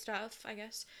school stuff, I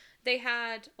guess. They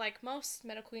had, like most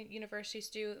medical universities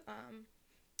do,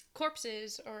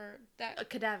 corpses or that...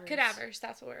 cadavers. Cadavers,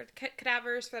 that's the word.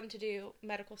 Cadavers for them to do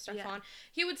medical stuff on.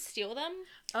 He would steal them.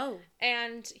 Oh.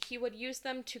 And he would use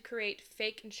them to create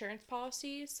fake insurance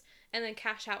policies and then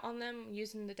cash out on them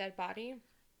using the dead body.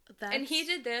 And he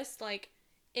did this, like,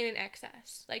 in an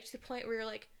excess. Like, to the point where you're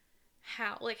like,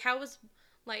 how? Like, how was,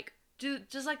 like...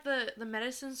 Does, like, the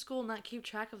medicine school not keep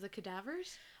track of the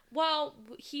cadavers? Well,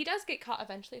 he does get caught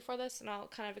eventually for this, and I'll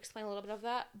kind of explain a little bit of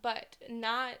that, but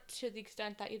not to the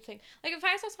extent that you'd think. Like, if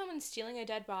I saw someone stealing a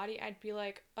dead body, I'd be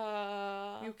like,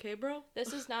 You okay, bro?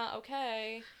 This is not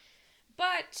okay.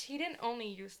 But he didn't only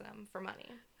use them for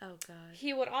money. Oh, God.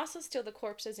 He would also steal the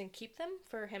corpses and keep them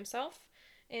for himself,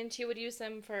 and he would use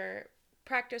them for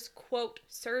practice, quote,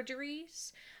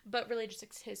 surgeries, but really just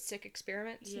his sick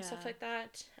experiments and stuff like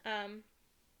that.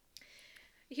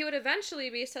 He would eventually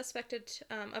be suspected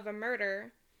of a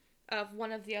murder of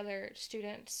one of the other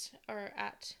students or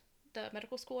at the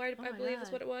medical school, I believe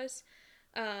is what it was.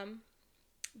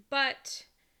 But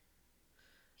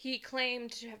he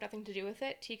claimed to have nothing to do with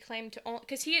it. He claimed to only...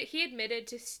 Because he admitted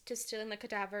to stealing the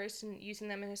cadavers and using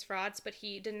them in his frauds, but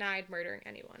he denied murdering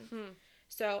anyone.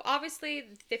 So, obviously,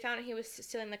 they found out he was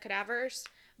stealing the cadavers,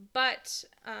 but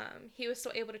he was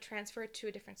still able to transfer to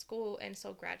a different school and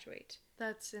still graduate.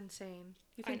 That's insane.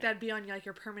 You think that'd be on, like,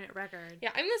 your permanent record?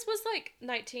 Yeah, I mean, this was, like,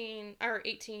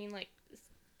 18, like,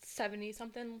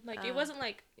 70-something. Like, it wasn't,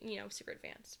 like, super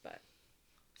advanced, but...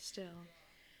 Still.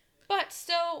 But,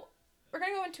 still, we're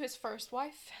gonna go into his first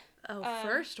wife. Oh,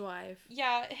 first wife.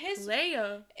 Yeah,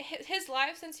 Leia. his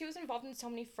life, since he was involved in so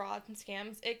many frauds and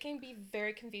scams, it can be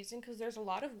very confusing because there's a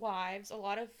lot of wives, a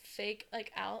lot of fake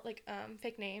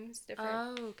fake names,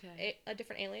 different Oh, okay.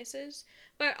 different aliases.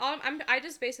 But I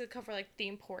just basically cover like the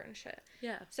important shit.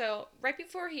 Yeah. So right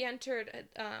before he entered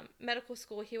medical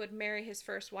school, he would marry his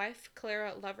first wife,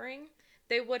 Clara Lovering.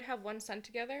 They would have one son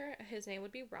together. His name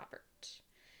would be Robert.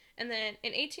 And then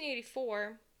in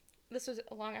 1884, this was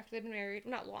long after they'd been married.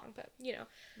 Not long, but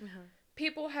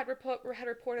people had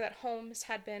reported that Holmes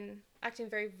had been acting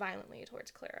very violently towards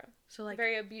Clara. So like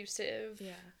very abusive.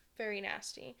 Yeah. Very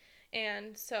nasty.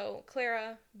 And so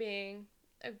Clara, being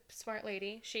a smart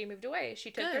lady, she moved away. She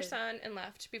took their son and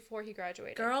left before he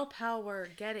graduated. Girl power,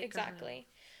 get it? Exactly.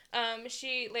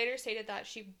 She later stated that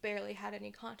she barely had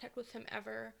any contact with him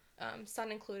ever,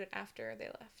 son included, after they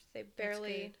left. They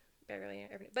barely,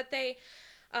 but they,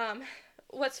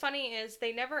 what's funny is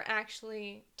they never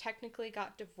actually technically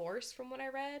got divorced from what I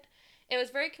read. It was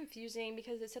very confusing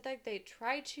because it said that they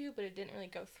tried to, but it didn't really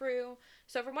go through.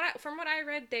 So from what I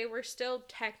read, they were still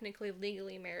technically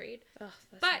legally married. Ugh,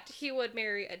 but he would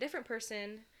marry a different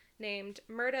person named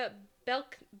Murda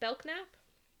Belknap.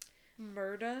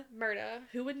 Murda?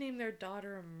 Who would name their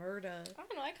daughter Murda? I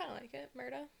don't know. I kind of like it,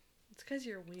 Murda. It's because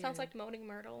you're weird. Sounds like Moaning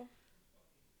Myrtle.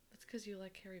 It's because you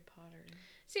like Harry Potter.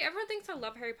 See, everyone thinks I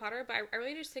love Harry Potter, but I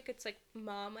really just think it's like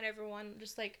mom and everyone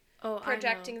just like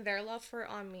projecting their love for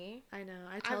on me. I know.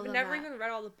 I've never even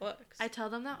read all the books. I tell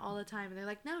them that all the time, and they're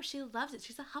like, "No, she loves it.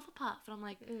 She's a Hufflepuff," and I'm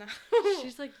like, "No,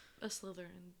 she's like a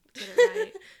Slytherin. Get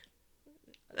it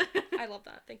right." I love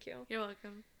that. Thank you. You're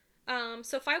welcome.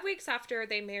 So 5 weeks after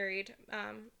they married,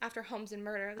 after Holmes and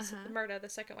Murda, Murda, the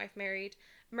second wife, married,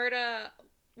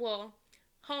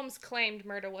 Holmes claimed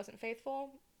Murda wasn't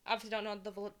faithful. Obviously don't know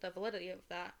the validity of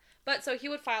that. But so he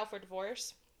would file for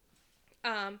divorce.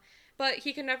 But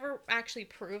he could never actually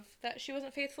prove that she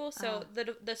wasn't faithful. So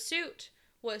the suit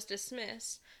was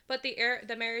dismissed. But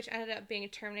the marriage ended up being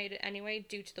terminated anyway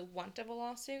due to the want of a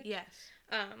lawsuit. Yes.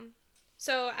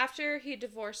 So after he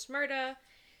divorced Murda,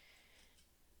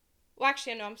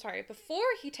 I'm sorry. Before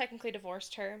he technically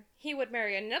divorced her, he would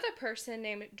marry another person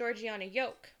named Georgiana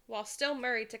Yoke. While still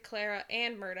married to Clara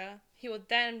and Murda, he would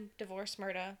then divorce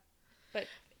Murda. But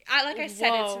like I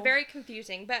said, it's very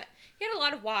confusing. But he had a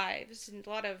lot of wives and a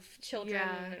lot of children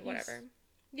and whatever.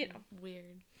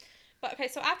 Weird. But okay,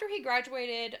 so after he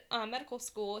graduated medical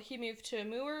school, he moved to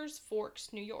Moores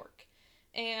Forks, New York.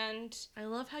 And I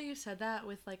love how you said that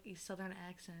with like a southern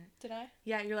accent. Did I?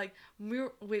 Yeah, you're like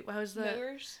wait, what was the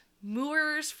Moores?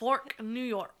 Moores Fork, New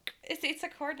York. It's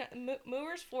like hard.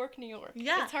 Moores Fork, New York.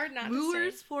 Yeah, it's hard not to say.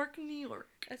 Moores Fork, New York.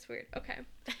 That's weird. Okay,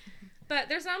 but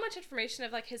there's not much information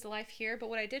of like his life here. But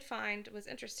what I did find was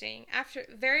interesting. After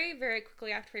very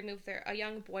quickly after he moved there, a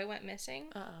young boy went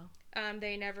missing.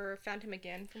 They never found him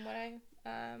again, from what I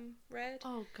read.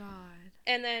 Oh God.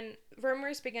 And then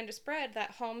rumors began to spread that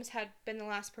Holmes had been the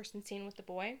last person seen with the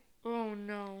boy. Oh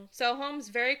no. So Holmes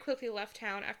very quickly left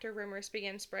town after rumors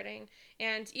began spreading.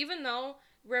 And even though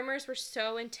rumors were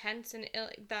so intense and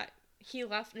that he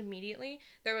left immediately,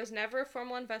 there was never a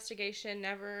formal investigation,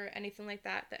 never anything like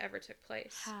that ever took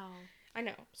place. How? I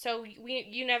know. So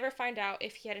you never find out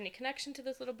if he had any connection to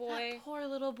this little boy. That poor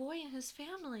little boy and his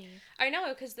family. I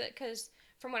know, because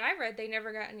from what I read, they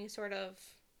never got any sort of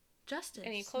justice,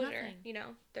 any closure.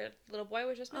 Nothing. Their little boy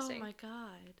was just missing. Oh my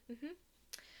God. Mhm.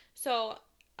 So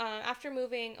after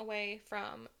moving away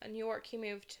from New York, he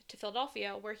moved to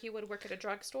Philadelphia, where he would work at a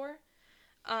drugstore.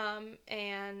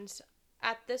 And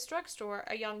at this drugstore,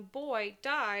 a young boy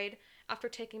died after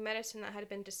taking medicine that had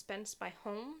been dispensed by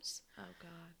Holmes. Oh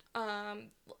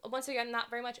God. Once again, not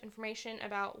very much information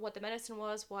about what the medicine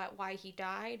was, why he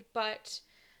died, but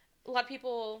a lot of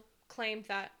people claimed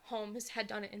that Holmes had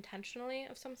done it intentionally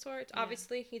of some sort. Yeah.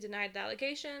 Obviously, he denied the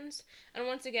allegations, and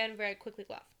once again, very quickly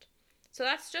left. So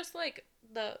that's just like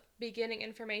the beginning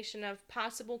information of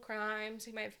possible crimes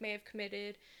he may have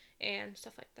committed and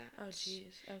stuff like that. Oh,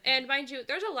 jeez. Okay. And mind you,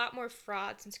 there's a lot more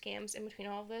frauds and scams in between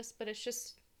all of this, but it's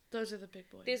just... Those are the big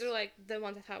boys. These are like the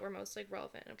ones I thought were most like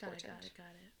relevant and important. Got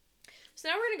it. So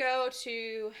now we're going to go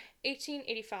to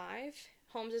 1885.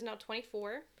 Holmes is now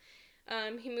 24.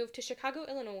 He moved to Chicago,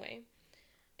 Illinois.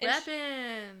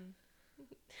 Weapon!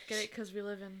 Get it? Because we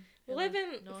live in... We live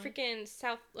in freaking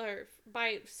south, or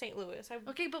by St. Louis.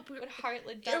 Okay, but would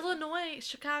hardly... Illinois,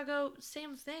 Chicago,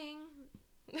 same thing.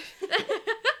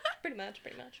 Pretty much.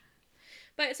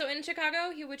 But so in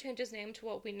Chicago, he would change his name to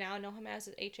what we now know him as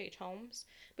H.H. Holmes.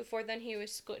 Before then, he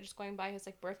was just going by his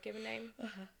like birth given name.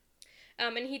 Uh-huh.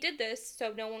 And he did this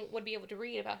so no one would be able to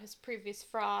read about his previous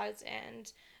frauds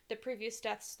and the previous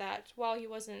deaths that while he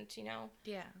wasn't,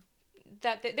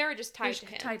 that they were just tied to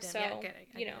him. Tied to him. So, Yeah, I get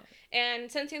it. you know,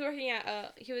 and since he was working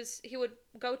at he would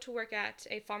go to work at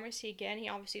a pharmacy again. He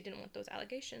obviously didn't want those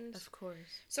allegations. Of course.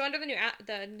 So under the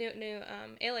new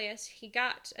alias, he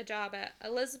got a job at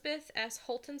Elizabeth S.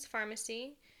 Holton's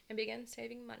pharmacy and began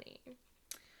saving money.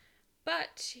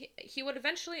 But he would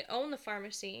eventually own the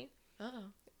pharmacy.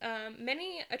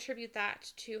 Many attribute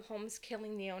that to Holmes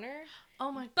killing the owner.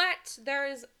 Oh my. But there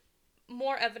is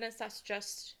more evidence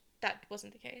that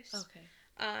wasn't the case. Okay.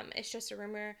 It's just a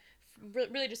rumor,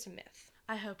 really just a myth.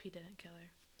 I hope he didn't kill her.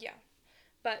 Yeah.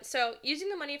 But so, using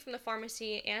the money from the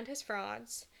pharmacy and his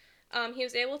frauds, he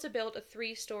was able to build a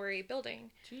 3-story building.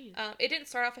 Jeez. It didn't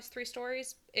start off as 3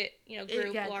 stories. It,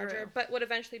 grew larger, but would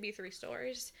eventually be 3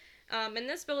 stories. And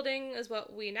this building is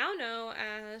what we now know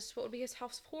as what would be his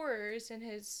House of Horrors in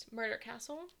his murder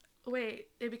castle. Wait,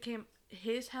 it became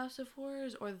his House of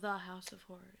Horrors or the House of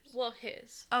Horrors? Well,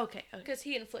 his. Okay. Because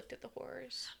he inflicted the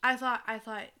horrors. I thought,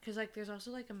 because, like, there's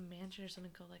also, like, a mansion or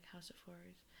something called, like, House of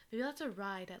Horrors. Maybe that's a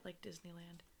ride at, like,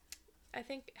 Disneyland. I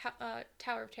think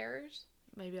Tower of Terrors.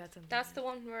 Maybe that's the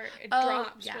one where it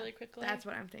drops really quickly. That's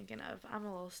what I'm thinking of. I'm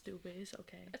a little stupid. It's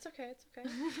okay. It's okay.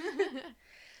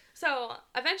 So,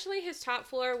 eventually his top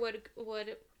floor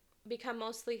would become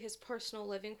mostly his personal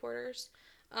living quarters.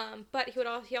 But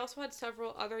he also had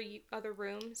several other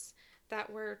rooms that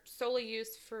were solely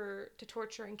used to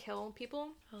torture and kill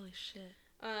people. Holy shit.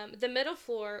 The middle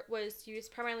floor was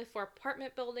used primarily for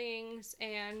apartment buildings,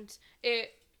 and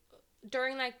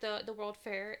during like the World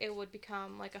Fair, it would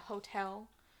become like a hotel,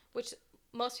 which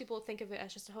most people think of it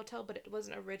as just a hotel, but it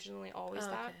wasn't originally always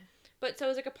that. Okay. But so it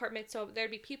was like apartments, so there'd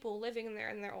be people living in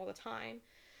there all the time.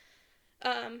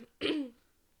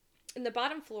 In the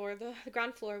bottom floor, the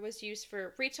ground floor was used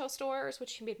for retail stores,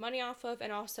 which he made money off of,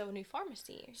 and also a new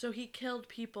pharmacy. So he killed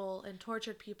people and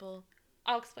tortured people.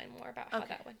 I'll explain more about how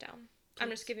that went down. Please. I'm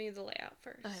just giving you the layout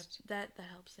first. That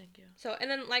helps, thank you. So, and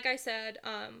then, like I said,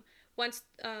 once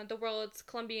the World's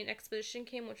Columbian Expedition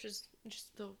came, which was just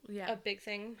a big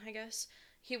thing, I guess,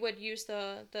 he would use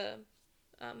the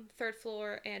third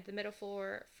floor and the middle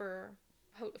floor for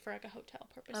like a hotel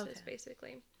purposes,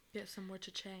 basically. Get some more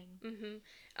cha-ching.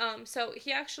 Mm-hmm. So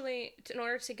he actually, in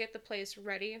order to get the place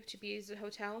ready to be used as a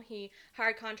hotel, he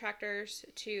hired contractors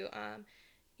to,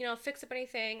 fix up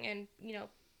anything and,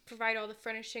 provide all the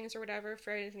furnishings or whatever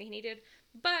for anything he needed.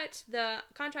 But the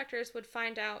contractors would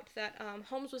find out that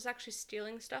Holmes was actually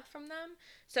stealing stuff from them,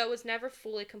 so it was never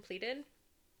fully completed.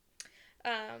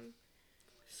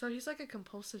 So he's like a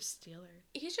compulsive stealer.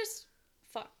 He's just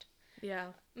fucked. Yeah.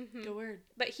 Mm-hmm. Good word.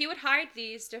 But he would hide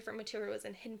these different materials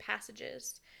in hidden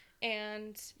passages.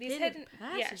 And these hidden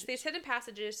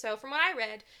passages. So from what I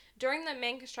read, during the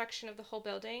main construction of the whole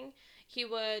building, he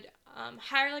would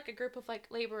hire like a group of like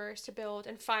laborers to build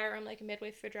and fire them like midway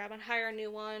through the job, and hire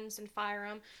new ones and fire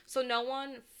them. So no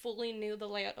one fully knew the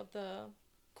layout of the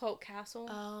quote castle.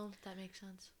 Oh, that makes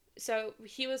sense. So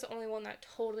he was the only one that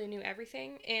totally knew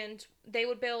everything, and they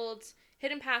would build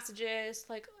hidden passages,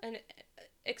 like an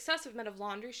excessive amount of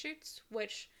laundry chutes,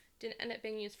 which didn't end up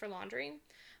being used for laundry.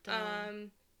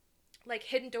 Like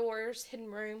hidden doors,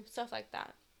 hidden rooms, stuff like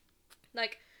that.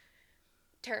 Like,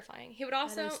 terrifying. He would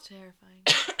also... That is terrifying.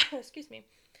 Excuse me.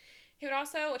 He would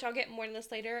also, which I'll get more into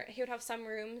this later, he would have some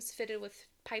rooms fitted with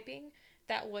piping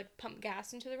that would pump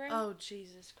gas into the room. Oh,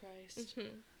 Jesus Christ.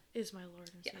 Mm-hmm. Is my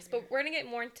Lord and Savior. Yes, but we're going to get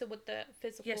more into what the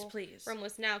physical please. room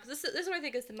was now, because this is what I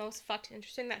think is the most fucking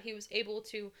interesting, that he was able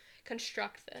to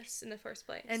construct this in the first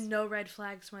place. And no red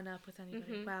flags went up with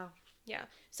anybody. Mm-hmm. Wow. Yeah.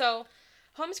 So,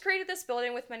 Holmes created this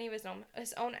building with many of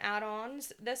his own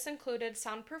add-ons. This included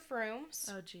soundproof rooms.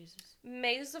 Oh, Jesus.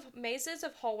 Mazes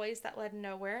of hallways that led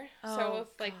nowhere. Oh, so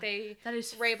if they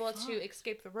were able fucked. to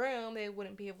escape the room, they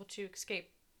wouldn't be able to escape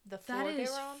the floor they were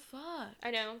on. Fucked.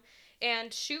 I know.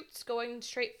 And chutes going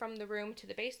straight from the room to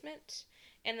the basement.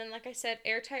 And then, like I said,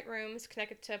 airtight rooms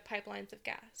connected to pipelines of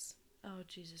gas. Oh,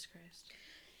 Jesus Christ.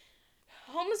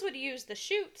 Holmes would use the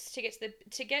chutes to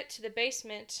get to the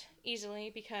basement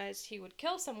easily, because he would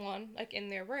kill someone like in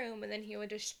their room, and then he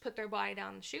would just put their body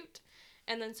down the chute,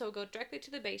 and then so go directly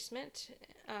to the basement,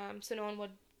 so no one would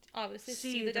obviously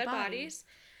see the dead bodies.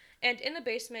 And in the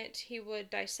basement, he would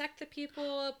dissect the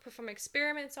people, perform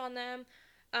experiments on them.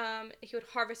 He would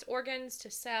harvest organs to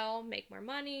sell, make more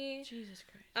money. Jesus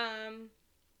Christ.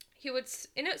 He would,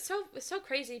 and it's so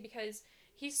crazy because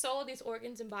he sold these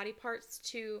organs and body parts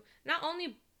to not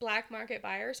only black market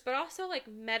buyers, but also like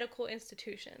medical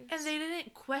institutions. And they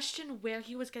didn't question where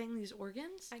he was getting these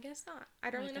organs? I guess not.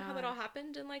 I don't really know how that all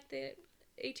happened in like the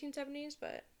 1870s,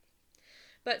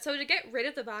 but so to get rid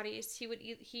of the bodies,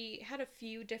 he had a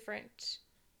few different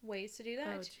ways to do that.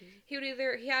 Oh,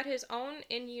 jeez. He had his own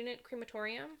in-unit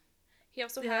crematorium. He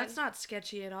also Yeah, had... that's not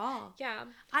sketchy at all. Yeah.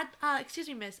 Excuse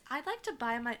me, miss. I'd like to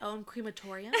buy my own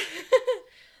crematorium.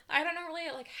 I don't know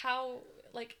really, how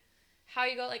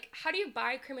you go, how do you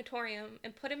buy a crematorium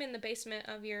and put him in the basement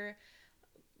of your,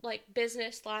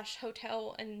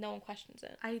 business/hotel and no one questions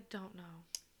it? I don't know.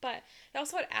 But they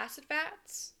also had acid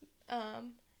vats.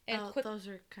 Those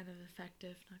are kind of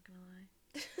effective, not gonna lie.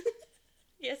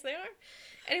 Yes, they are.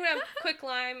 And he would have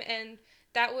quicklime, and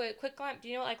quicklime, do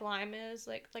you know what, lime is?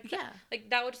 Yeah.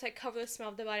 That would just, cover the smell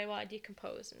of the body while it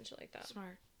decomposed and shit like that.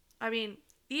 Smart. I mean,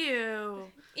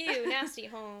 ew. Ew, nasty,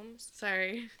 Holmes.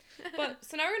 Sorry. But,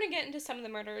 so now we're going to get into some of the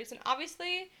murders, and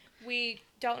obviously, we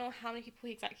don't know how many people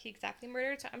he exactly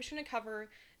murdered, so I'm just going to cover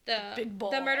the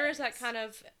murders that kind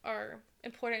of are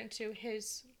important to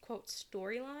his, quote,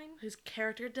 storyline. His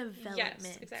character development.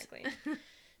 Yes, exactly.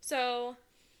 So,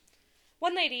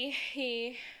 one lady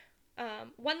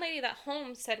that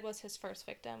Holmes said was his first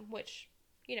victim, which,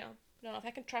 I don't know if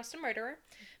I can trust a murderer,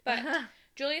 but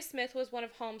Julia Smith was one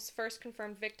of Holmes' first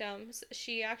confirmed victims.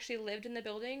 She actually lived in the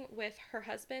building with her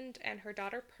husband and her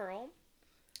daughter, Pearl.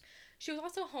 She was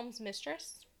also Holmes'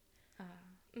 mistress.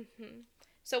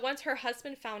 So once her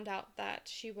husband found out that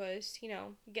she was,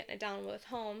 getting it down with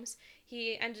Holmes,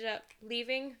 he ended up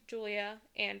leaving Julia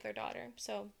and their daughter.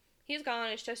 So he's gone.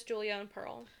 It's just Julia and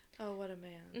Pearl. Oh, what a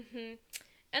man.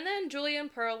 And then Julia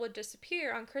and Pearl would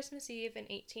disappear on Christmas Eve in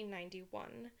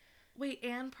 1891. Wait,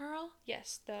 Anne Pearl?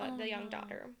 Yes, the young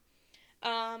daughter.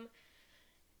 Holmes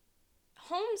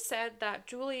said that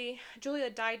Julia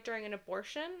died during an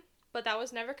abortion, but that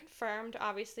was never confirmed,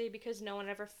 obviously, because no one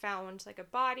ever found, a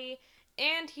body,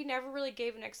 and he never really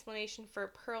gave an explanation for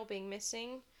Pearl being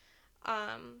missing.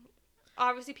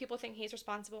 Obviously, people think he's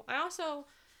responsible.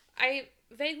 I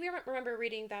vaguely remember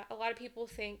reading that a lot of people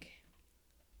think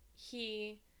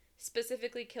he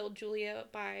specifically killed Julia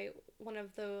by one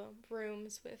of the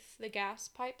rooms with the gas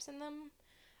pipes in them.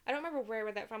 I don't remember where I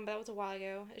read that from, but that was a while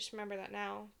ago. I just remember that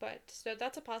now. But, so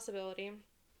that's a possibility.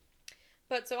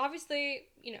 But, so obviously,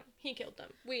 he killed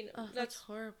them. We know. Oh, that's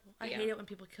horrible. I hate it when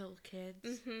people kill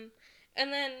kids.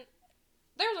 And then,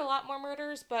 there's a lot more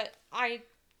murders, but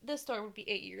this story would be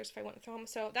 8 years if I went through them.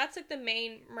 So, that's, the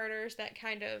main murders that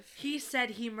kind of... He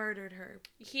said he murdered her.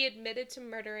 He admitted to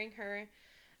murdering her,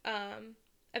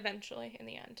 eventually, in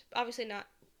the end. Obviously not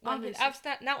when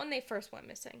they first went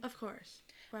missing. Of course.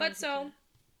 But so,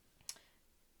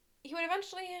 he would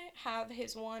eventually have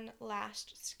his one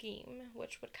last scheme,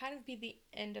 which would kind of be the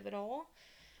end of it all.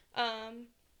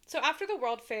 So after the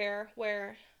World Fair,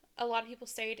 where a lot of people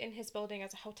stayed in his building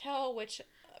as a hotel, which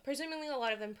presumably a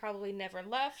lot of them probably never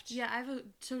left. Yeah, I have a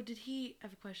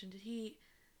question. Did he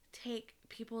take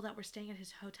people that were staying at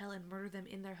his hotel and murder them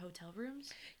in their hotel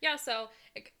rooms? Yeah, so,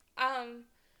 it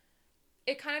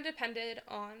kind of depended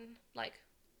on,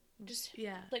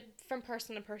 from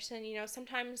person to person,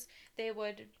 sometimes they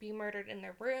would be murdered in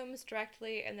their rooms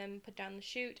directly and then put down the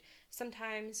chute.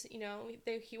 Sometimes,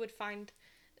 they would find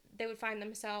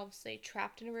themselves,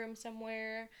 trapped in a room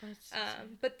somewhere.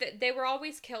 But they were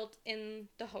always killed in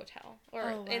the hotel,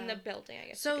 or in the building, I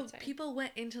guess you could say. So people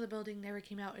went into the building, never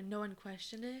came out, and no one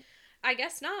questioned it? I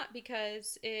guess not,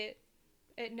 because it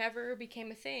never became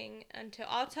a thing until...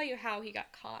 I'll tell you how he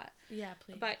got caught. Yeah,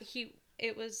 please. But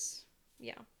it was...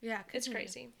 Yeah. Yeah, it's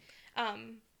crazy. I'll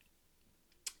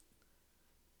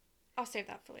save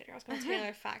that for later. I was going to tell you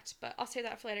another fact, but I'll save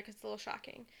that for later because it's a little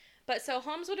shocking. But so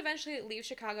Holmes would eventually leave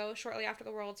Chicago shortly after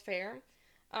the World's Fair.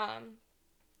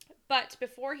 But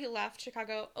before he left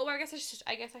Chicago... Oh, I guess I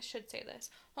should say this.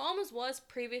 Holmes was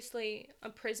previously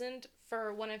imprisoned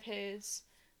for one of his,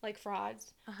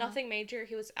 frauds. Nothing major.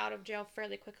 He was out of jail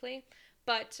fairly quickly.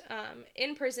 But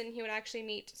in prison, he would actually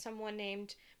meet someone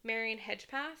named Marion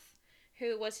Hedgepath,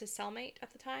 who was his cellmate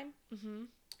at the time.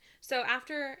 So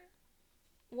after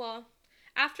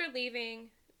leaving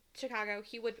Chicago,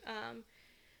 he would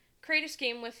create a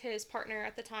scheme with his partner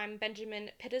at the time, Benjamin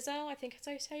Pitezel. I think that's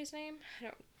how you say his name. I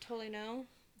don't totally know.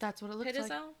 That's what it looks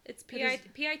like. It's Pitezel.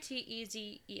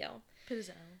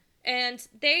 Pitezel. And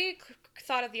they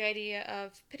thought of the idea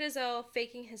of Pitezel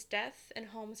faking his death and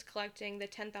Holmes collecting the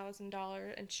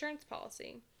 $10,000 insurance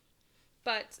policy.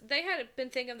 But they had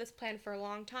been thinking of this plan for a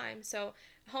long time, so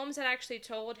Holmes had actually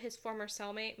told his former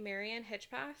cellmate, Marion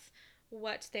Hedgepath,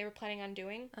 what they were planning on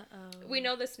doing. We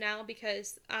know this now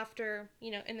because after,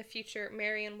 in the future,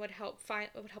 Marion would help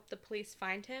the police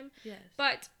find him. Yes.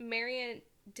 But Marion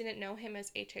didn't know him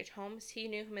as H.H. Holmes. He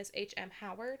knew him as H.M.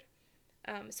 Howard.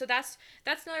 So that's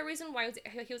another reason why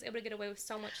he was able to get away with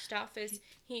so much stuff, is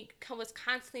he was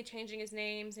constantly changing his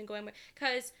names and going,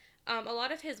 because a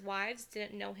lot of his wives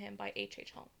didn't know him by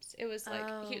H.H. Holmes. It was like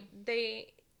Oh.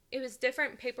 it was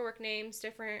different paperwork names,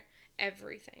 different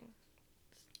everything.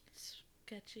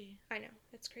 Sketchy. I know,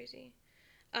 it's crazy.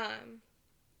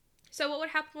 So what would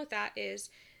happen with that is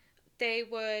they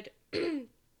would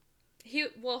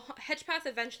Hedgepath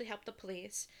eventually helped the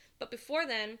police, but before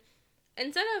then,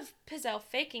 instead of Pitzel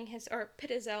faking his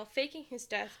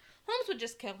death, Holmes would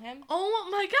just kill him. Oh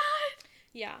my god!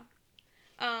 Yeah.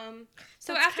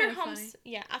 So That's after kinda Holmes,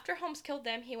 funny. after Holmes killed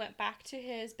them, he went back to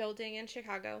his building in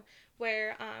Chicago,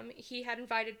 where he had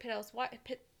invited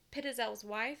Pitzel's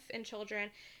wife and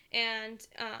children, and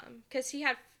because he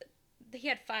had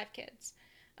 5 kids.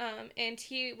 And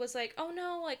he was like, "Oh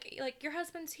no, like your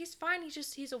husband's he's fine.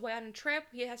 He's away on a trip.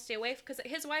 He has to stay away because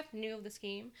his wife knew of the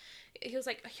scheme. He was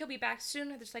like, he'll be back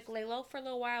soon. Just like lay low for a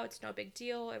little while. It's no big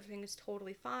deal. Everything is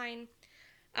totally fine."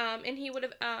 And he would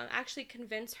have actually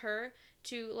convinced her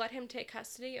to let him take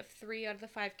custody of 3 out of the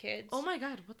 5 kids. Oh my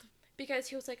god! What the? Because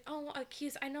he was like, "Oh,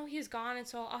 I know he's gone, and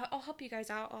so I'll help you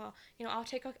guys out. I'll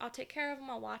take care of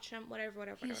him. I'll watch him.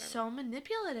 Whatever." He's so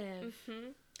manipulative.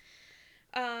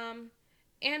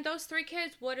 And those 3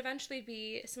 kids would eventually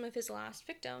be some of his last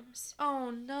victims.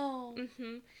 Oh no.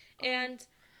 And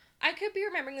I could be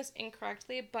remembering this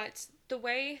incorrectly, but the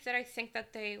way that I think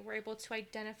that they were able to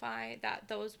identify that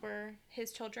those were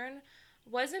his children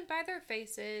wasn't by their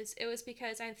faces. It was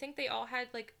because I think they all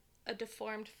had like a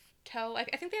deformed toe. I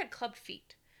think they had club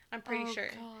feet. I'm pretty sure.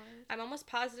 God. I'm almost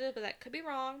positive, but that could be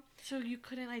wrong. So you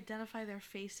couldn't identify their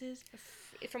faces?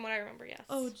 From what I remember, yes.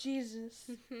 Oh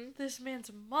Jesus! This man's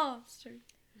a monster.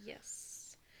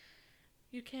 Yes.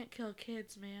 You can't kill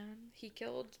kids, man. He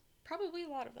killed probably a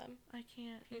lot of them. I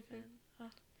can't even.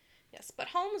 Yes, but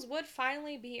Holmes would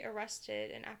finally be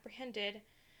arrested and apprehended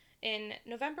in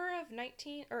November of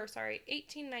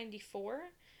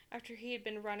 1894, after he had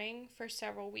been running for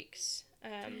several weeks.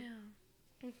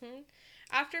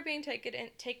 After being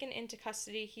taken into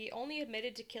custody, he only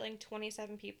admitted to killing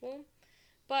 27 people,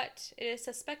 but it is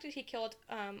suspected he killed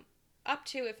up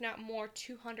to, if not more,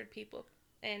 200 people.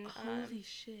 And holy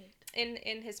shit!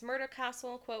 In his murder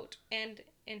castle, quote, and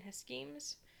in his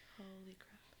schemes. Holy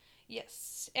crap!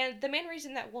 Yes, and the main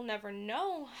reason that we'll never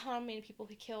know how many people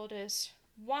he killed is,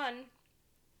 one,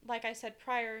 like I said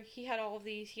prior, he had all of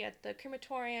these. He had the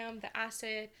crematorium, the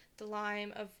acid, the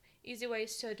lime, of easy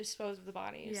ways to dispose of the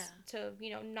bodies. Yeah.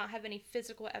 To, not have any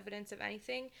physical evidence of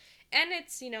anything. And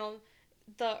it's,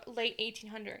 the late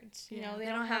 1800s. They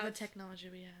don't have the technology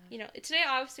we have. Today,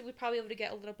 obviously, we'd probably be able to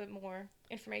get a little bit more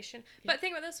information. Yeah. But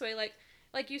think about it this way,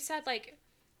 like you said,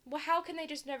 well, how can they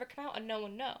just never come out and no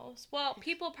one knows? Well,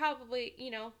 people probably,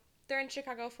 they're in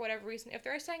Chicago for whatever reason. If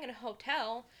they're staying in a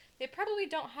hotel, they probably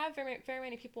don't have very, very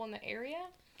many people in the area.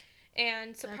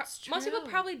 And so most people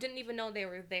probably didn't even know they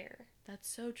were there. That's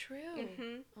so true.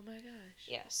 Mm-hmm. Oh my gosh.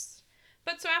 Yes.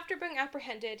 But so after being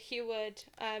apprehended, he would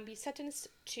be sentenced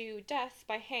to death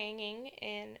by hanging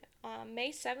in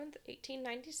May 7th,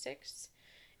 1896.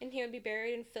 And he would be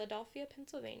buried in Philadelphia,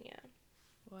 Pennsylvania.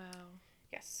 Wow.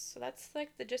 Yes, so that's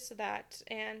like the gist of that,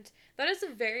 and that is a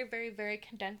very, very, very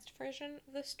condensed version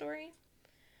of the story.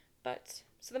 But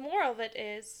so the moral of it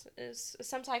is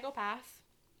some psychopath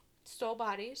stole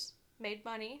bodies, made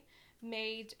money,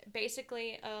 made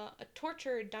basically a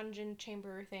torture dungeon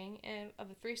chamber thing of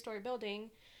a 3-story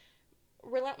building,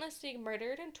 relentlessly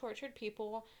murdered and tortured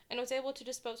people, and was able to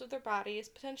dispose of their bodies,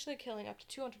 potentially killing up to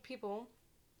 200 people.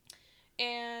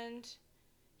 And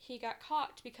he got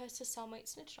caught because his cellmate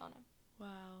snitched on him.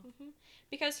 Wow.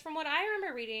 Because from what I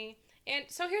remember reading, and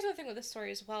so here's the thing with this story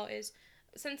as well, is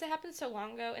since it happened so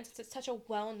long ago and since it's such a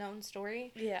well-known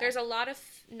story, there's a lot of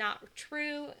not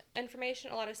true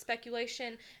information, a lot of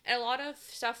speculation, and a lot of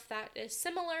stuff that is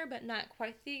similar but not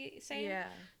quite the same. Yeah.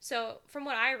 So from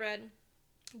what I read,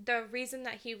 the reason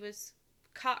that he was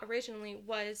caught originally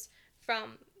was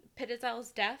from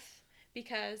Pitzel's death,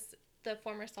 because the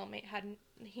former cellmate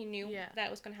he knew that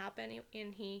it was going to happen,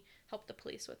 and he helped the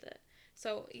police with it.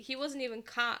 So he wasn't even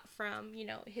caught from,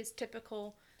 his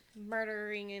typical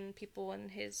murdering in people in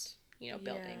his,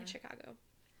 building in Chicago.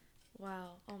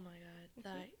 Wow. Oh my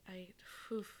god.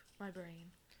 My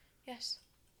brain. Yes.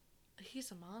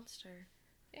 He's a monster.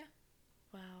 Yeah.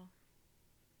 Wow.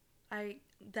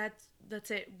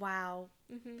 That's it. Wow.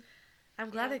 I'm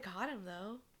glad they caught him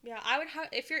though. Yeah, I would have,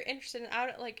 if you're interested,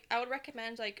 I would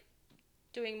recommend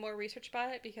doing more research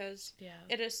about it, because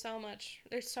it is so much,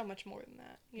 there's so much more than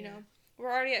that, you know.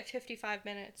 We're already at 55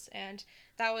 minutes, and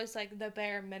that was the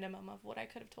bare minimum of what I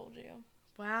could have told you.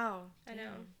 Wow. I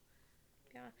know.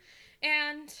 Yeah.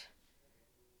 And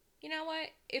you know what?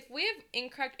 If we have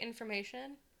incorrect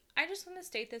information, I just want to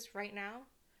state this right now.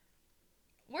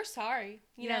 we're sorry.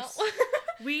 You Yes. know.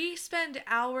 We spend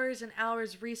hours and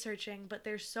hours researching, but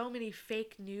there's so many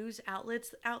fake news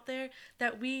outlets out there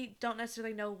that we don't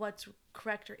necessarily know what's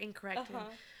correct or incorrect. And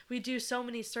we do so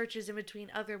many searches in between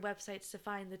other websites to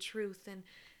find the truth, and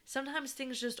sometimes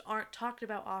things just aren't talked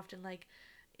about often. Like,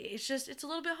 it's a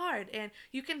little bit hard, and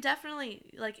you can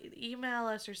definitely like email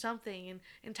us or something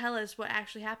and tell us what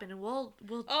actually happened, and we'll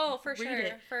Oh, for read sure,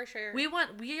 it. for sure.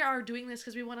 We are doing this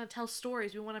because we want to tell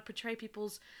stories. We want to portray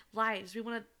people's lives. We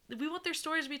want their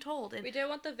stories to be told. And we don't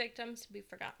want the victims to be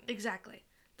forgotten. exactly.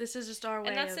 This is just our way.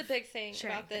 And that's the big thing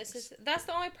about this. Things. Is that's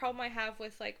the only problem I have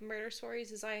with like murder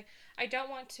stories is I don't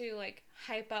want to like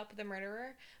hype up the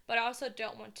murderer, but I also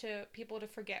don't want people to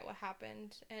forget what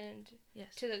happened and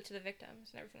to the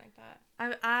victims and everything like that.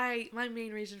 My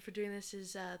main reason for doing this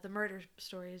is the murder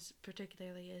stories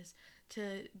particularly is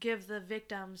to give the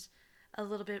victims a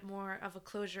little bit more of a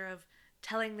closure of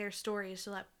telling their stories so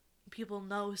that people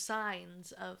know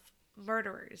signs of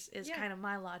murderers is kind of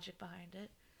my logic behind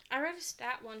it. I read a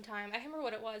stat one time. I can't remember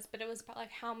what it was, but it was about like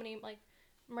how many like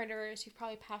murderers you've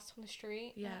probably passed on the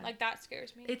street. Yeah. Like that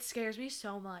scares me. It scares me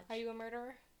so much. Are you a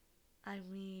murderer? I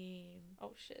mean...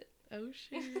 Oh, shit. Oh,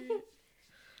 shit.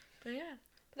 But yeah.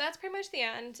 But that's pretty much the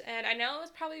end. And I know it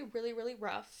was probably really, really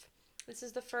rough. This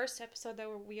is the first episode that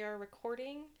we are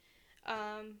recording.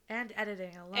 And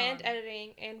editing alone.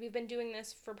 And we've been doing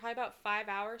this for probably about 5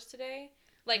 hours today.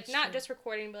 Like, that's not true. Just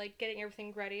recording, but like getting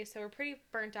everything ready. So we're pretty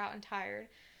burnt out and tired.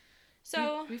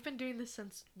 So we've been doing this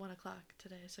since 1:00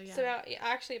 today, so yeah. So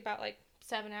about like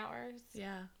 7 hours.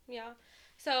 Yeah. Yeah.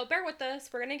 So bear with us.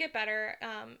 We're gonna get better.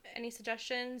 Any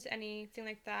suggestions, anything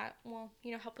like that, will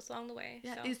help us along the way.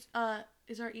 Yeah. So.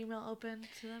 Is our email open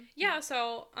to them? Yeah.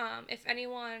 So if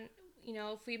anyone,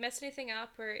 if we messed anything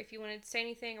up, or if you wanted to say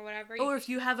anything or whatever, or if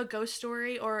you have a ghost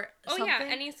story or something.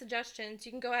 Any suggestions,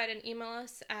 you can go ahead and email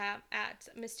us at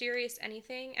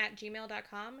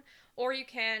mysteriousanything@gmail.com, or you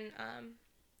can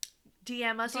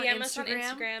DM us on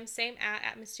Instagram, same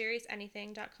at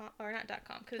mysteriousanything.com, or not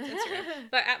 .com because it's Instagram,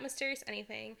 but at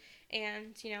mysteriousanything.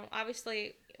 And,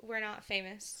 obviously we're not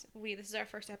famous. This is our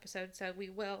first episode, so we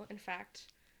will, in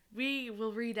fact. We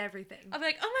will read everything. I'll be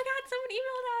like, oh my God, someone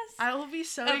emailed us. I will be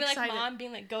so excited. I'll be like Mom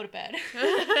being like, go to bed.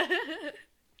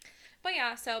 But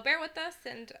yeah, so bear with us,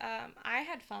 and I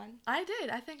had fun. I did.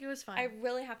 I think it was fun. I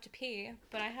really have to pee,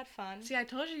 but I had fun. See, I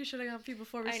told you should have gone pee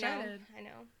before we started. I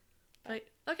know. But,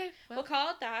 okay. We'll call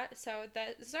it that. So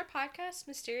this is our podcast,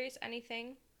 Mysterious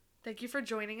Anything. Thank you for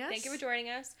joining us.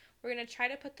 We're going to try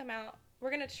to put them out.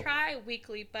 We're going to try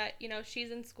weekly, but,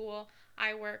 she's in school,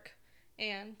 I work,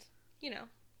 and,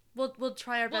 We'll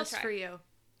try our best for you.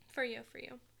 For you.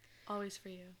 Always for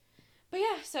you. But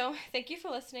yeah, so thank you for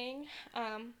listening.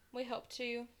 We hope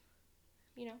to,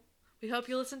 We hope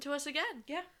you listen to us again.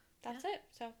 Yeah, that's it.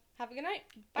 So have a good night.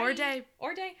 Bye. Or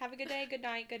day. Have a good day, good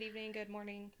night, good evening, good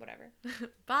morning, whatever.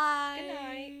 Bye. Good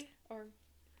night. Or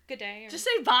good day. Just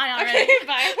say bye already. Okay,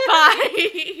 bye.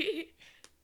 Bye.